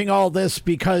changing all this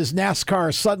because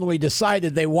NASCAR suddenly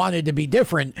decided they wanted to be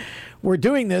different. We're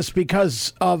doing this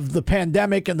because of the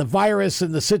pandemic and the virus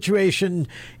and the situation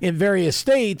in various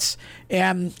states.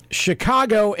 And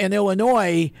Chicago and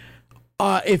Illinois,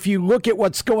 if you look at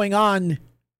what's going on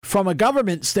from a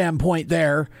government standpoint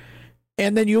there,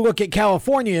 and then you look at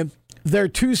California, they're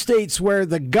 2 states where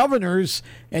the governors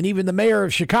and even the mayor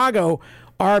of Chicago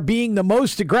are being the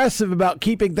most aggressive about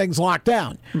keeping things locked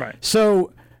down. Right.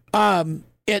 So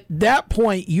at that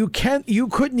point, you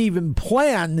couldn't even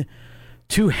plan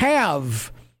to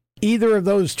have either of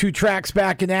those two tracks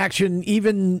back in action,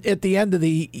 even at the end of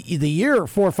the year,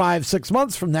 4, 5, 6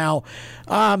 months from now.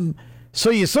 So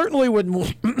you certainly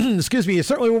wouldn't, excuse me, you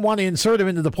certainly wouldn't want to insert them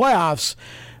into the playoffs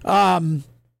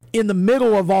in the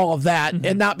middle of all of that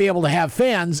and not be able to have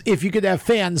fans if you could have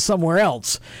fans somewhere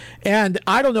else. And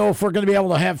I don't know if we're going to be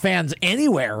able to have fans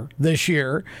anywhere this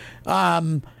year.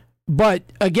 But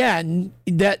again,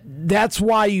 that's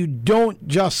why you don't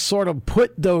just sort of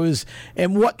put those.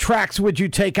 And what tracks would you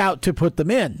take out to put them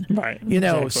in? Right.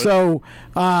 Exactly. So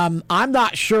I'm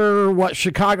not sure what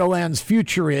Chicagoland's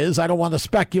future is. I don't want to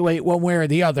speculate one way or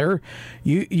the other.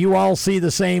 You all see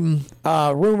the same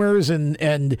rumors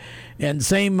and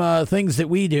same things that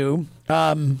we do.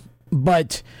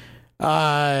 But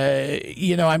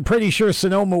I'm pretty sure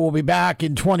Sonoma will be back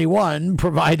in 21,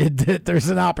 provided that there's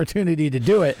an opportunity to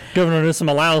do it. Governor Newsom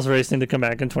allows racing to come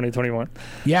back in 2021.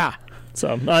 Yeah.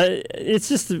 So it's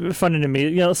just funny to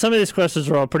me. Some of these questions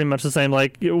are all pretty much the same.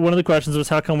 Like, one of the questions was,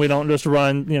 how come we don't just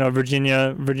run,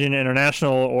 Virginia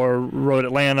International or Road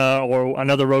Atlanta or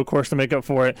another road course to make up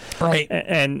for it? Right.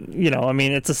 And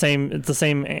it's the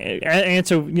same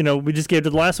answer. We just gave to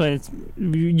the last one.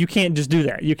 You can't just do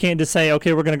that. You can't just say,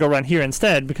 okay, we're going to go run here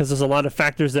instead, because there's a lot of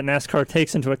factors that NASCAR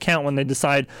takes into account when they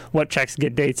decide what tracks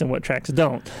get dates and what tracks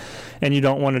don't. And you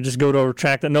don't want to just go to a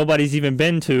track that nobody's even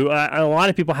been to. A lot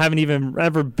of people haven't even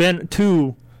ever been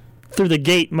through the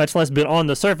gate, much less been on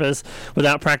the surface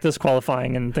without practice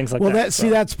qualifying and things like that.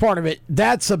 Well, that's part of it.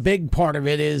 That's a big part of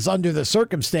it, is under the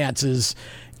circumstances,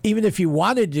 even if you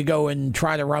wanted to go and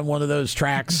try to run one of those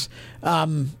tracks,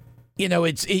 you're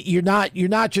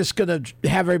not just going to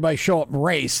have everybody show up and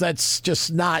race. That's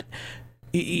just not.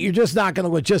 You're just not going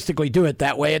to logistically do it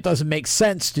that way. It doesn't make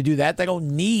sense to do that. They don't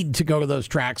need to go to those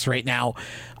tracks right now.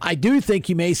 I do think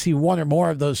you may see one or more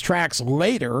of those tracks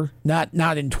later, not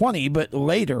in 20, but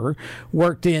later,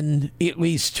 worked in at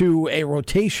least to a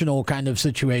rotational kind of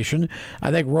situation.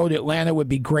 I think Road Atlanta would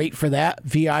be great for that.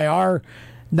 VIR,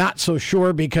 not so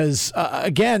sure, because,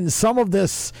 again, some of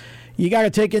this you got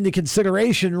to take into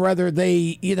consideration whether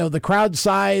they, the crowd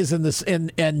size and this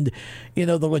and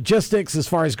the logistics as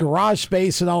far as garage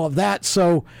space and all of that.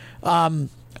 So,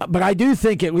 but I do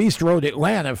think at least Road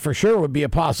Atlanta for sure would be a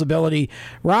possibility.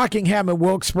 Rockingham and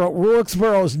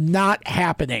Wilkesboro is not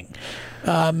happening.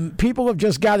 People have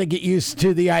just got to get used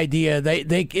to the idea.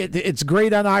 It's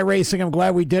great on iRacing. I'm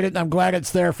glad we did it, and I'm glad it's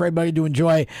there for everybody to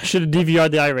enjoy. Should have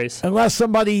DVR'd the iRace. Unless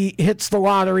somebody hits the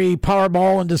lottery,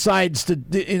 Powerball, and decides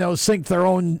to sink their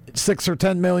own $6 or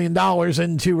 $10 million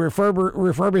into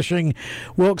refurbishing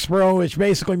Wilkesboro, which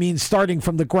basically means starting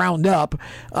from the ground up.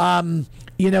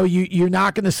 You're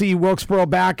not going to see Wilkesboro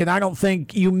back, and I don't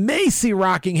think you may see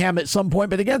Rockingham at some point.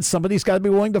 But again, somebody's got to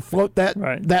be willing to float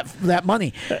that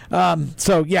money.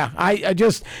 So yeah, I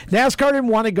just NASCAR didn't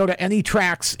want to go to any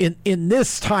tracks in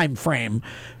this time frame.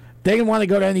 They didn't want to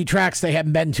go to any tracks they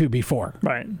hadn't been to before.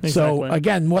 Right. Exactly. So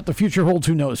again, what the future holds,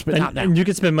 who knows? But not now. And you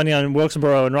can spend money on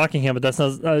Wilkesboro and Rockingham, but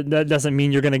that doesn't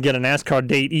mean you're going to get a NASCAR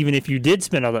date, even if you did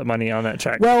spend all that money on that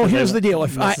track. Well, here's the deal.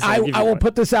 If I will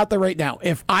put this out there right now.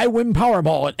 If I win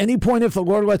Powerball at any point, if the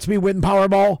Lord lets me win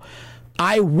Powerball,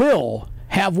 I will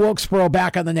have Wilkesboro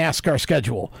back on the NASCAR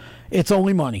schedule. It's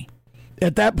only money.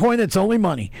 At that point, it's only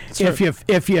money. Sure. If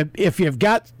you've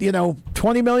got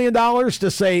 $20 million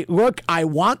to say, look, I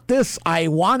want this, I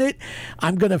want it,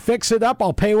 I'm going to fix it up,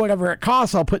 I'll pay whatever it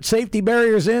costs, I'll put safety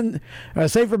barriers in,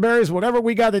 safer barriers, whatever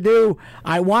we got to do.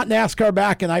 I want NASCAR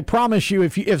back, and I promise you,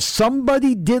 if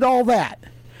somebody did all that,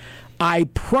 I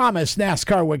promise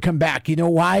NASCAR would come back. You know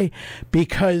why?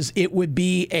 Because it would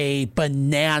be a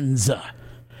bonanza.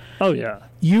 Oh yeah.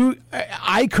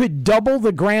 I could double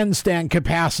the grandstand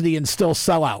capacity and still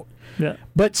sell out. Yeah.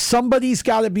 But somebody's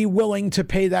got to be willing to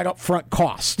pay that upfront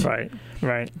cost. Right.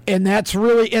 And that's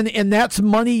really and that's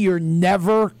money you're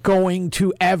never going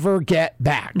to ever get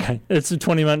back. It's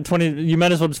 20. You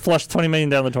might as well just flush $20 million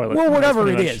down the toilet. Well, whatever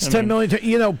it is, $10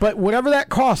 million. But whatever that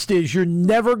cost is, you're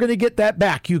never going to get that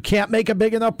back. You can't make a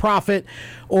big enough profit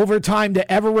over time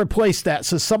to ever replace that.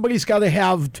 So somebody's got to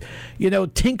have,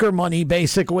 tinker money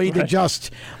basically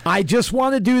to I just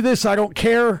want to do this. I don't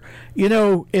care.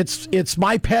 It's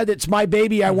my pet. It's my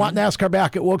baby. I want NASCAR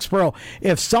back at Wilkesboro.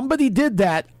 If somebody did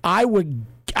that, I would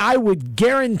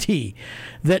guarantee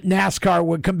that NASCAR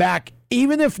would come back,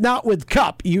 even if not with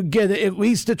Cup. You get at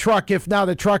least a truck, if not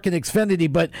a truck in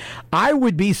Xfinity. But I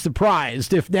would be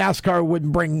surprised if NASCAR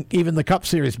wouldn't bring even the Cup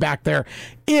Series back there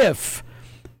if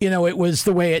it was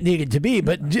the way it needed to be.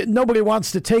 But nobody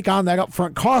wants to take on that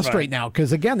upfront cost right now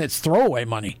because, again, it's throwaway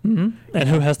money. Mm-hmm. And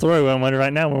who has throwaway money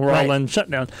right now when we're all in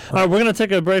shutdown? All right, we're going to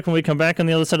take a break. When we come back on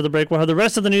the other side of the break, we'll have the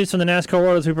rest of the news from the NASCAR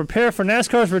world as we prepare for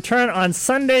NASCAR's return on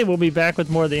Sunday. We'll be back with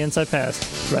more of the Inside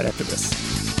Pass right after this.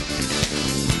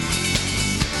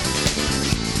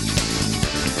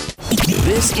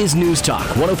 This is News Talk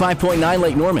 105.9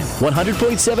 Lake Norman,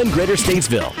 100.7 Greater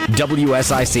Statesville,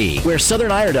 WSIC, where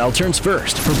Southern Iredell turns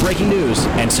first for breaking news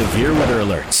and severe weather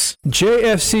alerts.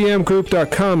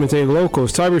 JFCMgroup.com is a local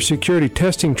cybersecurity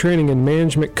testing, training, and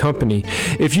management company.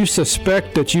 If you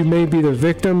suspect that you may be the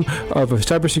victim of a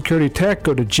cybersecurity attack,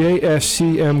 go to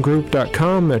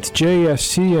JFCMgroup.com. That's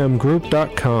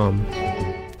JFCMgroup.com.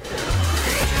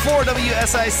 For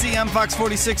WSIC, I'm Fox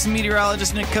 46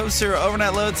 meteorologist Nick Koser.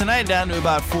 Overnight low tonight down to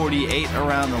about 48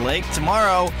 around the lake.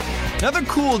 Tomorrow, another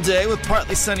cool day with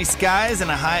partly sunny skies and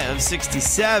a high of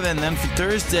 67. Then for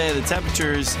Thursday, the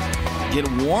temperatures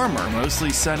get warmer,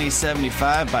 mostly sunny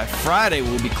 75. By Friday,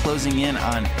 we'll be closing in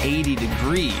on 80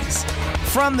 degrees.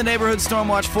 From the Neighborhood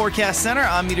Stormwatch Forecast Center,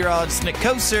 I'm meteorologist Nick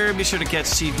Koser. Be sure to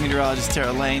catch Chief Meteorologist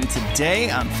Tara Lane today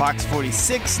on Fox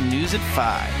 46 News at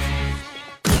 5.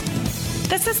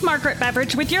 This is Margaret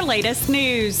Beveridge with your latest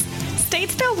news.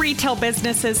 Statesville retail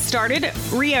businesses started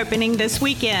reopening this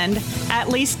weekend, at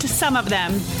least some of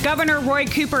them. Governor Roy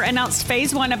Cooper announced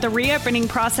phase 1 of the reopening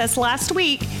process last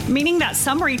week, meaning that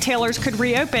some retailers could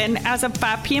reopen as of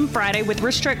 5 p.m. Friday with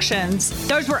restrictions.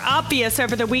 Those were obvious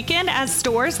over the weekend as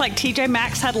stores like TJ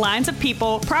Maxx had lines of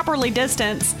people properly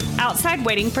distanced outside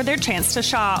waiting for their chance to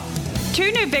shop. 2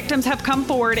 new victims have come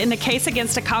forward in the case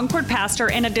against a Concord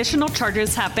pastor, and additional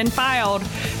charges have been filed.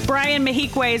 Brian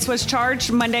Mejiquez was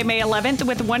charged Monday, May 11th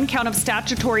with 1 count of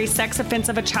statutory sex offense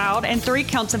of a child and 3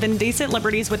 counts of indecent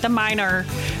liberties with a minor.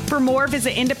 For more,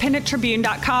 visit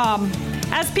independenttribune.com.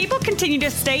 As people continue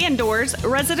to stay indoors,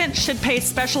 residents should pay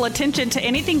special attention to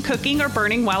anything cooking or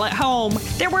burning while at home.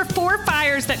 There were 4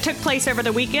 fires that took place over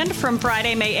the weekend from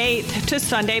Friday, May 8th to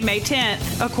Sunday, May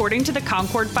 10th, according to the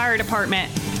Concord Fire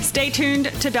Department. Stay tuned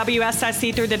to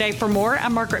WSIC through the day for more.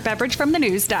 I'm Margaret Beveridge from the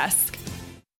News Desk.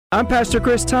 I'm Pastor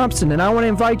Chris Thompson, and I want to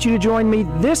invite you to join me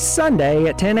this Sunday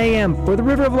at 10 a.m. for the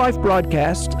River of Life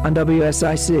broadcast on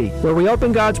WSIC, where we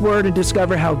open God's Word and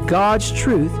discover how God's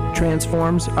truth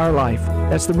transforms our life.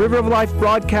 That's the River of Life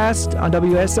broadcast on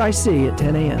WSIC at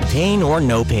 10 a.m. Pain or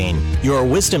no pain, your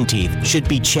wisdom teeth should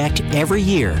be checked every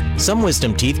year. Some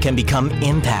wisdom teeth can become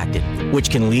impacted, which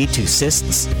can lead to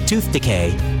cysts, tooth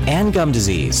decay, and gum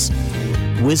disease.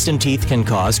 Wisdom teeth can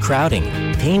cause crowding,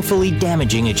 painfully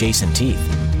damaging adjacent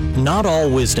teeth. Not all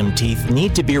wisdom teeth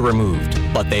need to be removed,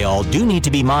 but they all do need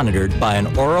to be monitored by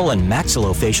an oral and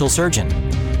maxillofacial surgeon.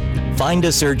 Find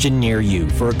a surgeon near you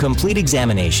for a complete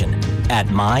examination at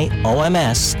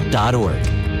myoms.org.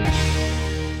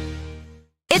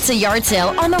 It's a yard sale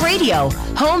on the radio.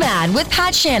 Home Ad with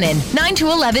Pat Shannon, 9 to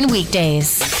 11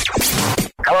 weekdays.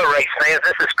 Hello, race fans.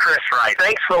 This is Chris Wright.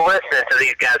 Thanks for listening to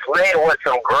these guys. Man, what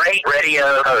some great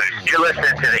radio hosts. You're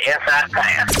listening to the Inside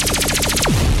Pass.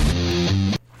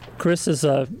 Chris has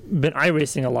been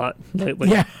iRacing a lot lately.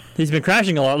 Yeah. He's been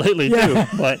crashing a lot lately, too.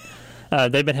 But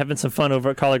they've been having some fun over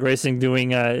at College Racing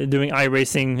doing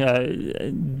iRacing.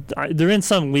 They're in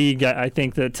some league, I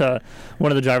think, that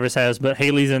one of the drivers has. But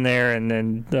Haley's in there, and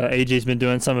then AJ's been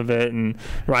doing some of it, and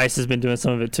Rice has been doing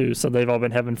some of it, too. So they've all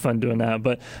been having fun doing that.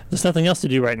 But there's nothing else to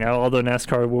do right now, although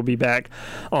NASCAR will be back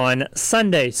on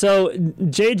Sunday. So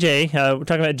JJ, we're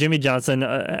talking about Jimmy Johnson,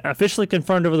 officially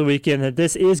confirmed over the weekend that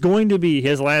this is going to be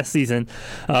his last season.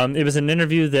 It was an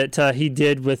interview that he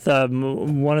did with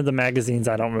one of the magazines.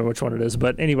 I don't remember which one it is.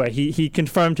 But anyway, he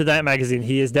confirmed to that magazine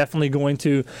he is definitely going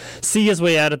to see his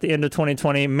way out at the end of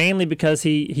 2020, mainly because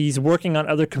he's working on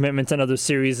other commitments and other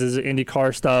series,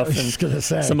 IndyCar stuff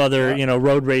and some other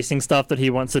road racing stuff that he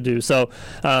wants to do. So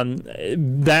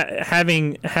that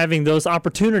having those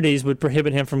opportunities would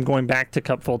prohibit him from going back to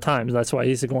Cup full time. That's why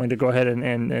he's going to go ahead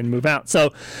and move out.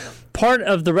 So part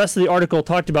of the rest of the article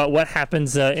talked about what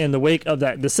happens in the wake of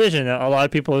that decision. A lot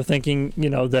of people are thinking,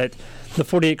 that the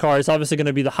 48 car is obviously going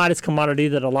to be the hottest commodity,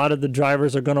 that a lot of the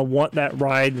drivers are going to want that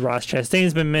ride. Ross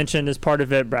Chastain's been mentioned as part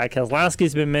of it. Brad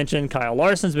Keselowski's been mentioned. Kyle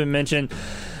Larson's been mentioned.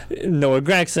 Noah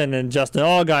Gragson and Justin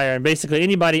Allgaier, and basically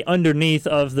anybody underneath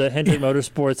of the Hendrick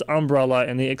Motorsports umbrella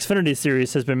and the Xfinity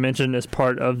Series has been mentioned as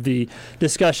part of the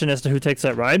discussion as to who takes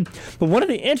that ride. But one of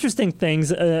the interesting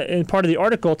things in part of the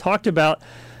article talked about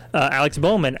Alex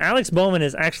Bowman. Alex Bowman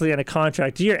is actually in a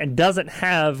contract year and doesn't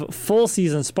have full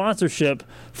season sponsorship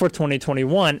for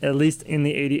 2021, at least in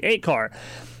the 88 car.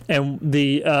 and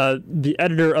the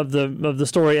editor of the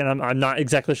story, and I'm not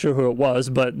exactly sure who it was,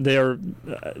 but they're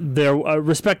a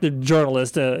respected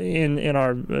journalist in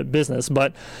our business.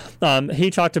 But he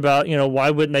talked about,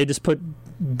 why wouldn't they just put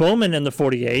Bowman in the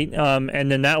 48,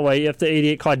 and then that way, if the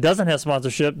 88 car doesn't have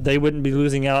sponsorship, they wouldn't be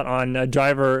losing out on a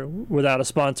driver without a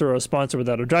sponsor or a sponsor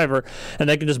without a driver, and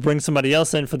they could just bring somebody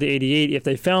else in for the 88 if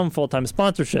they found full-time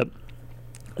sponsorship.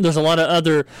 There's a lot of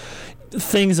other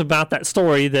things about that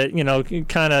story that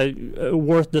kind of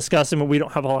worth discussing, but we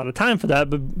don't have a lot of time for that.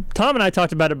 But Tom and I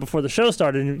talked about it before the show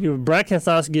started, and Brad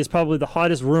Keselowski is probably the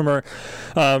hottest rumor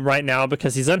right now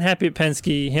because he's unhappy at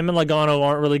Penske. Him and Logano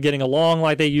aren't really getting along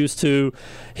like they used to.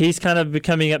 He's kind of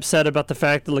becoming upset about the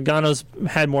fact that Logano's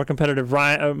had more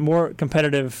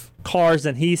competitive cars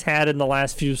than he's had in the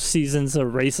last few seasons or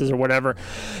races or whatever,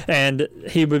 and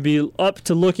he would be up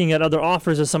to looking at other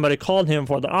offers if somebody called him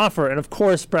for the offer. And of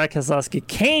course, Brad Keselowski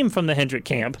came from the Hendrick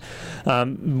camp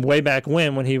way back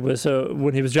when he was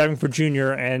driving for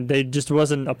Junior, and they just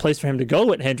wasn't a place for him to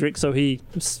go at Hendrick, so he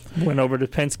went over to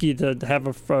Penske to have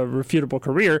a refutable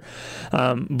career.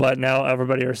 But now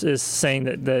everybody is saying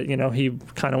that he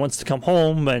kind of wants to come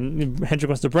home, and Hendrick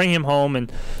wants to bring him home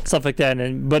and stuff like that.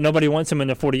 But nobody wants him in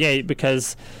the 48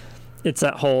 because it's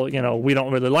that whole, we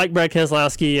don't really like Brad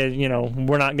Keselowski, and,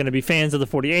 we're not going to be fans of the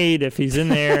 48 if he's in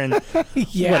there, and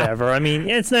whatever. I mean,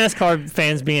 it's NASCAR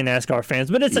fans being NASCAR fans,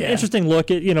 but it's an interesting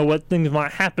look at, what things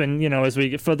might happen, as we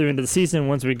get further into the season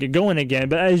once we get going again.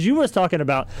 But as you was talking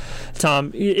about,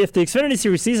 Tom, if the Xfinity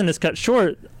Series season is cut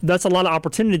short, that's a lot of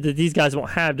opportunity that these guys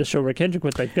won't have to show Rick Hendrick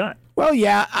what they've got. Well,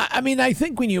 yeah. I mean, I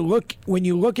think when you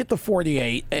look at the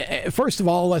 48, first of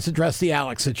all, let's address the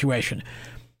Alex situation.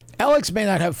 Alex may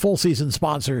not have full season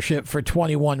sponsorship for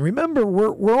 21. Remember,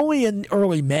 we're only in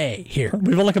early May here.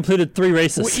 We've only completed 3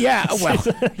 races.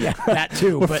 That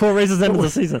too. We're 4 races into the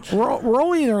season. We're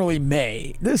only in early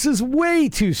May. This is way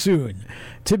too soon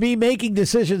to be making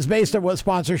decisions based on what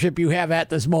sponsorship you have at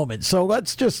this moment. So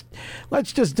let's just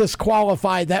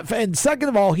disqualify that. And second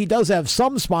of all, he does have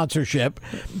some sponsorship,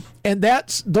 and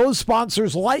that's those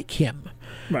sponsors like him.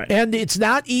 Right. And it's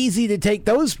not easy to take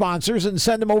those sponsors and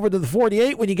send them over to the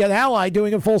 48 when you get Ally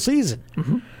doing a full season.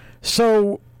 Mm-hmm.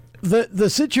 So the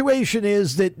situation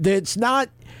is that it's not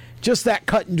just that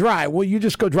cut and dry. Well, you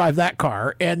just go drive that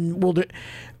car, and we'll do.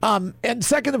 And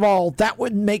second of all, that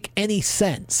wouldn't make any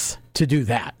sense to do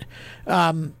that.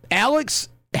 Alex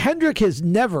Hendrick has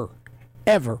never,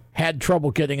 ever had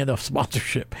trouble getting enough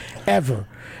sponsorship, ever.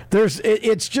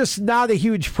 It's just not a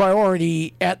huge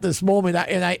priority at this moment,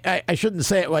 and I shouldn't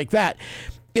say it like that.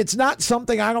 It's not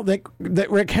something I don't think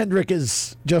that Rick Hendrick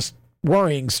is just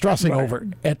stressing over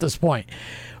at this point.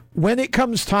 When it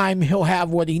comes time, he'll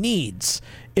have what he needs.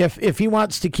 If he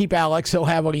wants to keep Alex, he'll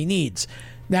have what he needs.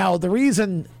 Now, the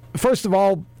reason, first of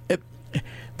all,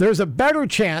 there's a better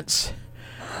chance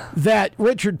that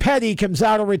Richard Petty comes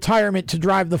out of retirement to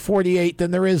drive the 48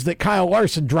 than there is that Kyle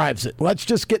Larson drives it. Let's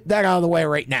just get that out of the way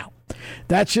right now.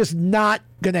 That's just not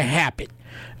going to happen.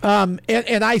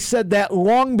 And I said that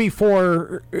long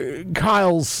before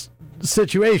Kyle's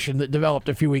situation that developed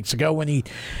a few weeks ago when he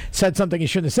said something he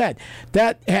shouldn't have said.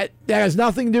 That has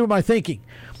nothing to do with my thinking.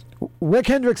 Rick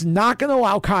Hendrick's not going to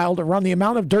allow Kyle to run the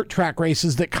amount of dirt track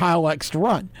races that Kyle likes to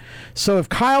run. So if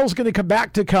Kyle's going to come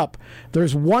back to Cup,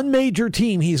 there's one major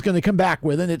team he's going to come back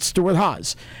with, and it's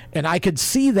Stewart-Haas. And I could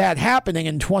see that happening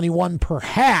in 21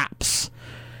 perhaps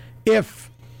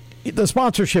if the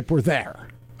sponsorship were there.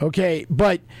 Okay,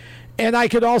 and I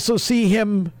could also see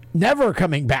him never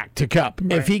coming back to Cup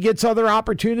if he gets other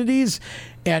opportunities.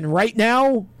 And right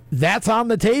now, that's on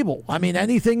the table. I mean,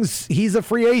 he's a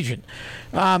free agent.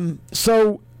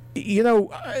 So,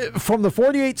 from the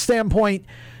 48 standpoint,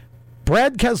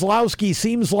 Brad Keselowski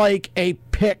seems like a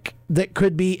pick that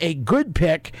could be a good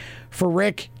pick for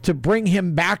Rick to bring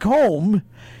him back home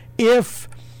if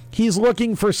he's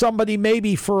looking for somebody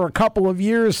maybe for a couple of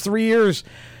years, 3 years,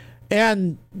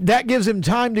 and that gives him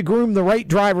time to groom the right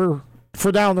driver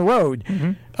for down the road.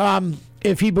 Mm-hmm.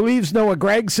 If he believes Noah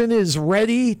Gragson is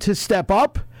ready to step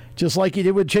up, just like he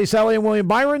did with Chase Elliott and William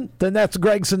Byron, then that's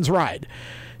Gregson's ride.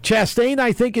 Chastain,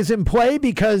 I think, is in play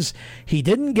because he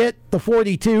didn't get the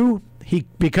 42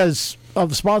 because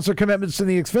of sponsor commitments to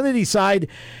the Xfinity side.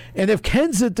 And if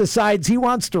Kenseth decides he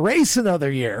wants to race another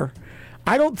year,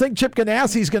 I don't think Chip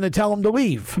Ganassi is going to tell him to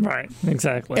leave. Right,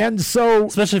 exactly. And so,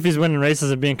 especially if he's winning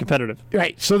races and being competitive.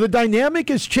 Right. So the dynamic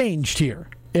has changed here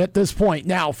at this point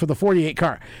now for the 48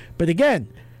 car. But again,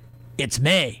 it's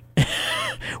May.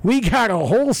 We got a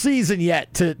whole season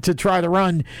yet to try to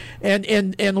run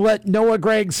and let Noah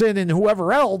Gragson and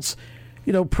whoever else,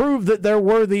 prove that they're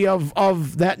worthy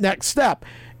of that next step.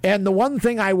 And the one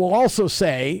thing I will also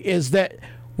say is that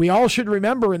we all should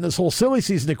remember in this whole silly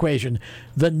season equation,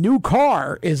 the new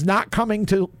car is not coming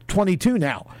to 22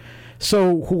 now.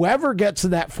 So whoever gets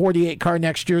in that 48 car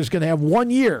next year is going to have 1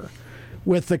 year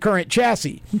with the current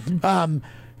chassis.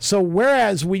 So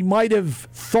whereas we might have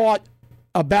thought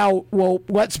about, well,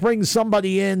 let's bring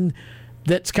somebody in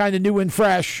that's kind of new and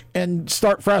fresh and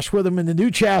start fresh with them in the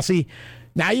new chassis.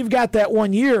 Now you've got that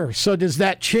 1 year. So does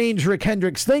that change Rick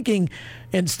Hendrick's thinking?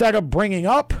 Instead of bringing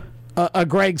up a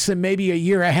Gregson maybe a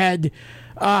year ahead,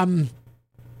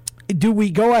 do we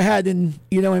go ahead and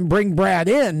bring Brad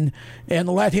in and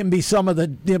let him be some of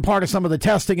the part of some of the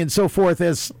testing and so forth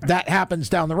as that happens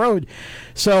down the road?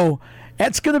 So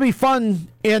that's going to be fun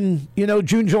in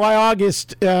June, July,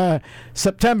 August,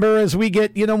 September as we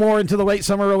get more into the late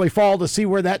summer, early fall to see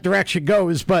where that direction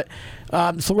goes. But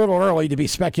it's a little early to be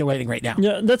speculating right now.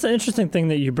 Yeah, that's an interesting thing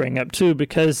that you bring up too,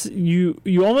 because you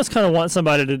almost kind of want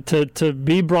somebody to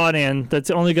be brought in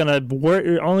that's only going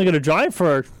to drive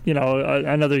for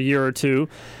another year or two.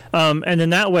 And then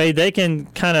that way they can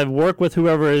kind of work with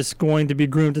whoever is going to be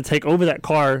groomed to take over that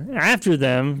car after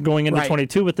them going into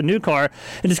 22 with the new car,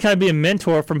 and just kind of be a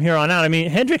mentor from here on out. I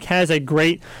mean, Hendrick has a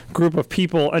great group of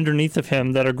people underneath of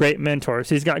him that are great mentors.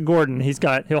 He's got Gordon.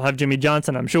 He'll have Jimmy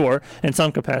Johnson, I'm sure, in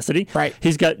some capacity. Right.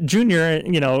 He's got Junior,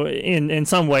 in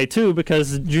some way too,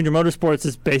 because Junior Motorsports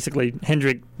is basically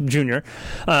Hendrick Junior.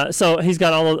 So he's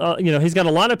got he's got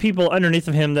a lot of people underneath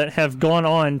of him that have gone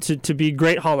on to be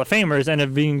great Hall of Famers and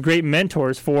have been great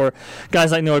mentors for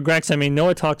guys like Noah Gregson. I mean,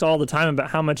 Noah talks all the time about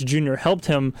how much Junior helped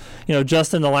him,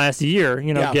 just in the last year,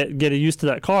 get used to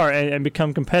that car and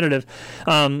become competitive.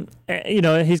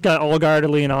 He's got Allgaier to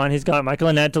lean on. He's got Michael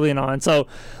Annette to lean on. So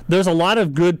there's a lot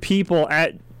of good people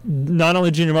at not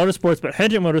only Junior Motorsports, but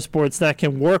Hendrick Motorsports that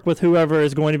can work with whoever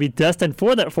is going to be destined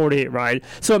for that 48 ride.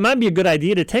 So it might be a good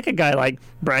idea to take a guy like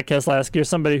Brad Keselowski or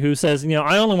somebody who says,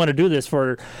 I only want to do this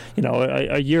for,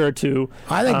 a year or two.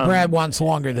 I think Brad wants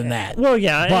longer than that. Well,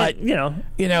 yeah. But, and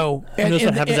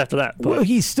what happens after that. But. Well,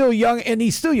 he's still young, and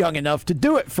he's still young enough to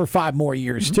do it for 5 more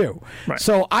years, too. Right.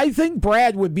 So I think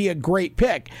Brad would be a great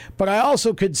pick. But I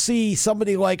also could see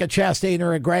somebody like a Chastain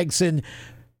or a Gregson,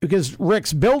 because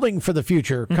Rick's building for the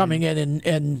future, coming in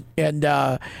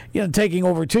and taking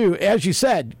over too. As you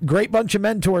said, great bunch of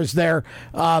mentors there.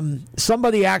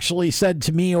 Somebody actually said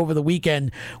to me over the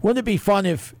weekend, wouldn't it be fun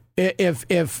if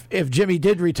Jimmy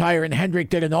did retire and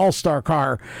Hendrick did an all-star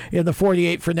car in the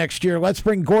 48 for next year? Let's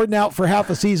bring Gordon out for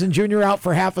half a season, Junior out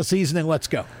for half a season, and let's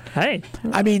go. Hey,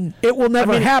 I mean, it will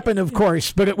never happen, of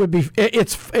course, but it would be.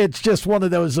 It's just one of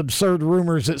those absurd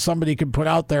rumors that somebody could put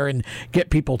out there and get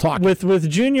people talking. With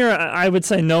Junior, I would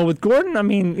say no. With Gordon, I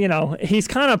mean, he's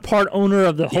kind of part owner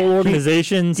of the whole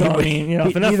organization. So I mean,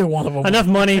 if neither one of them enough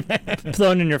money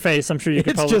thrown in your face, I'm sure you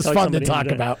could. It's probably just fun to talk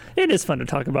about. It is fun to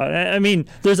talk about. I mean,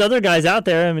 there's other guys out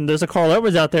there. I mean, there's a Carl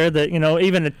Edwards out there that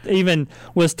even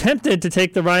was tempted to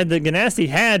take the ride that Ganassi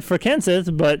had for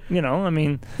Kenseth, but I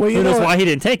mean, who knows why he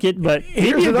didn't take it? But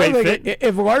here's another thing: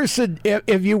 if Larson,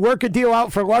 if you work a deal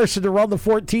out for Larson to run the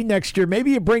 14 next year, maybe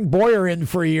you bring Boyer in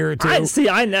for a year or two.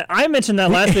 I mentioned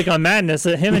that last week on Madness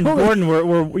that him and Gordon were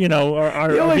are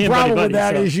the only being problem buddy-buddy, with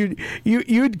that is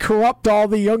you'd corrupt all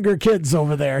the younger kids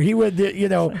over there. He would,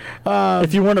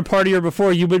 if you weren't a partier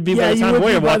before, you would be by the time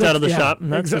Boyer walked out of the shop.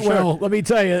 That's for sure. Well, let me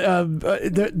tell you,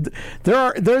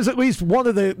 there's at least one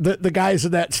of the guys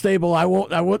in that stable. I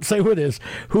won't say who it is,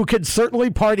 who can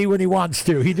certainly party when he wants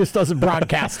to. He just doesn't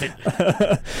broadcast it.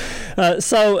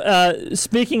 So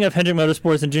speaking of Hendrick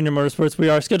Motorsports and Junior Motorsports, we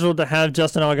are scheduled to have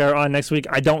Justin Allgaier on next week.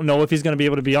 I don't know if he's going to be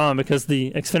able to be on because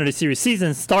the Xfinity Series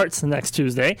season starts next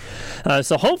Tuesday.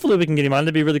 So hopefully we can get him on.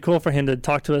 It'd be really cool for him to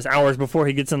talk to us hours before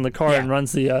he gets in the car and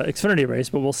runs the Xfinity race,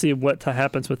 but we'll see what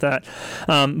happens with that.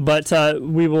 But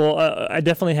we will I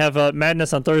definitely have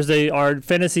Madness on Thursday. Our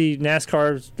fantasy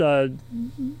NASCAR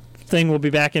thing will be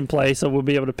back in play, so we'll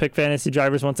be able to pick fantasy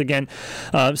drivers once again.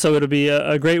 So it'll be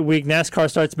a great week. NASCAR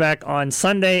starts back on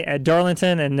Sunday at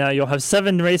Darlington, and you'll have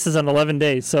 7 races on 11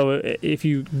 days. So if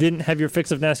you didn't have your fix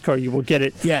of NASCAR, you will get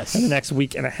it in the next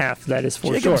week and a half. That is for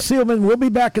Jacob sure. Seelman will be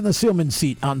back in the Seelman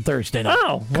seat on Thursday night.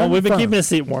 Oh, well, we've been keeping his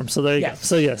seat warm, so there you go.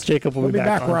 So yes, Jacob will be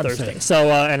back on Thursday. So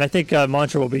and I think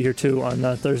Montra will be here too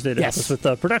on Thursday to help us with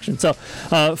production. So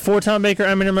for Tom Baker,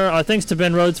 I'm Emmer. Thanks to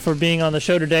Ben Rhodes for being on the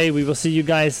show today. We will see you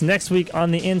guys next week on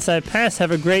the Inside Pass.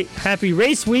 Have a great, happy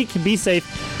race week. Be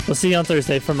safe. We'll see you on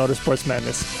Thursday for Motorsports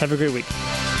Madness. Have a great week.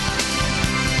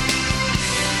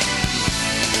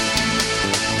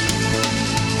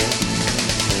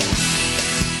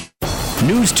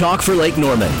 News Talk for Lake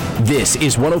Norman. This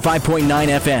is 105.9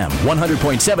 FM,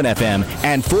 100.7 FM,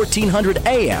 and 1400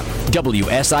 AM,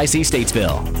 WSIC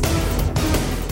Statesville.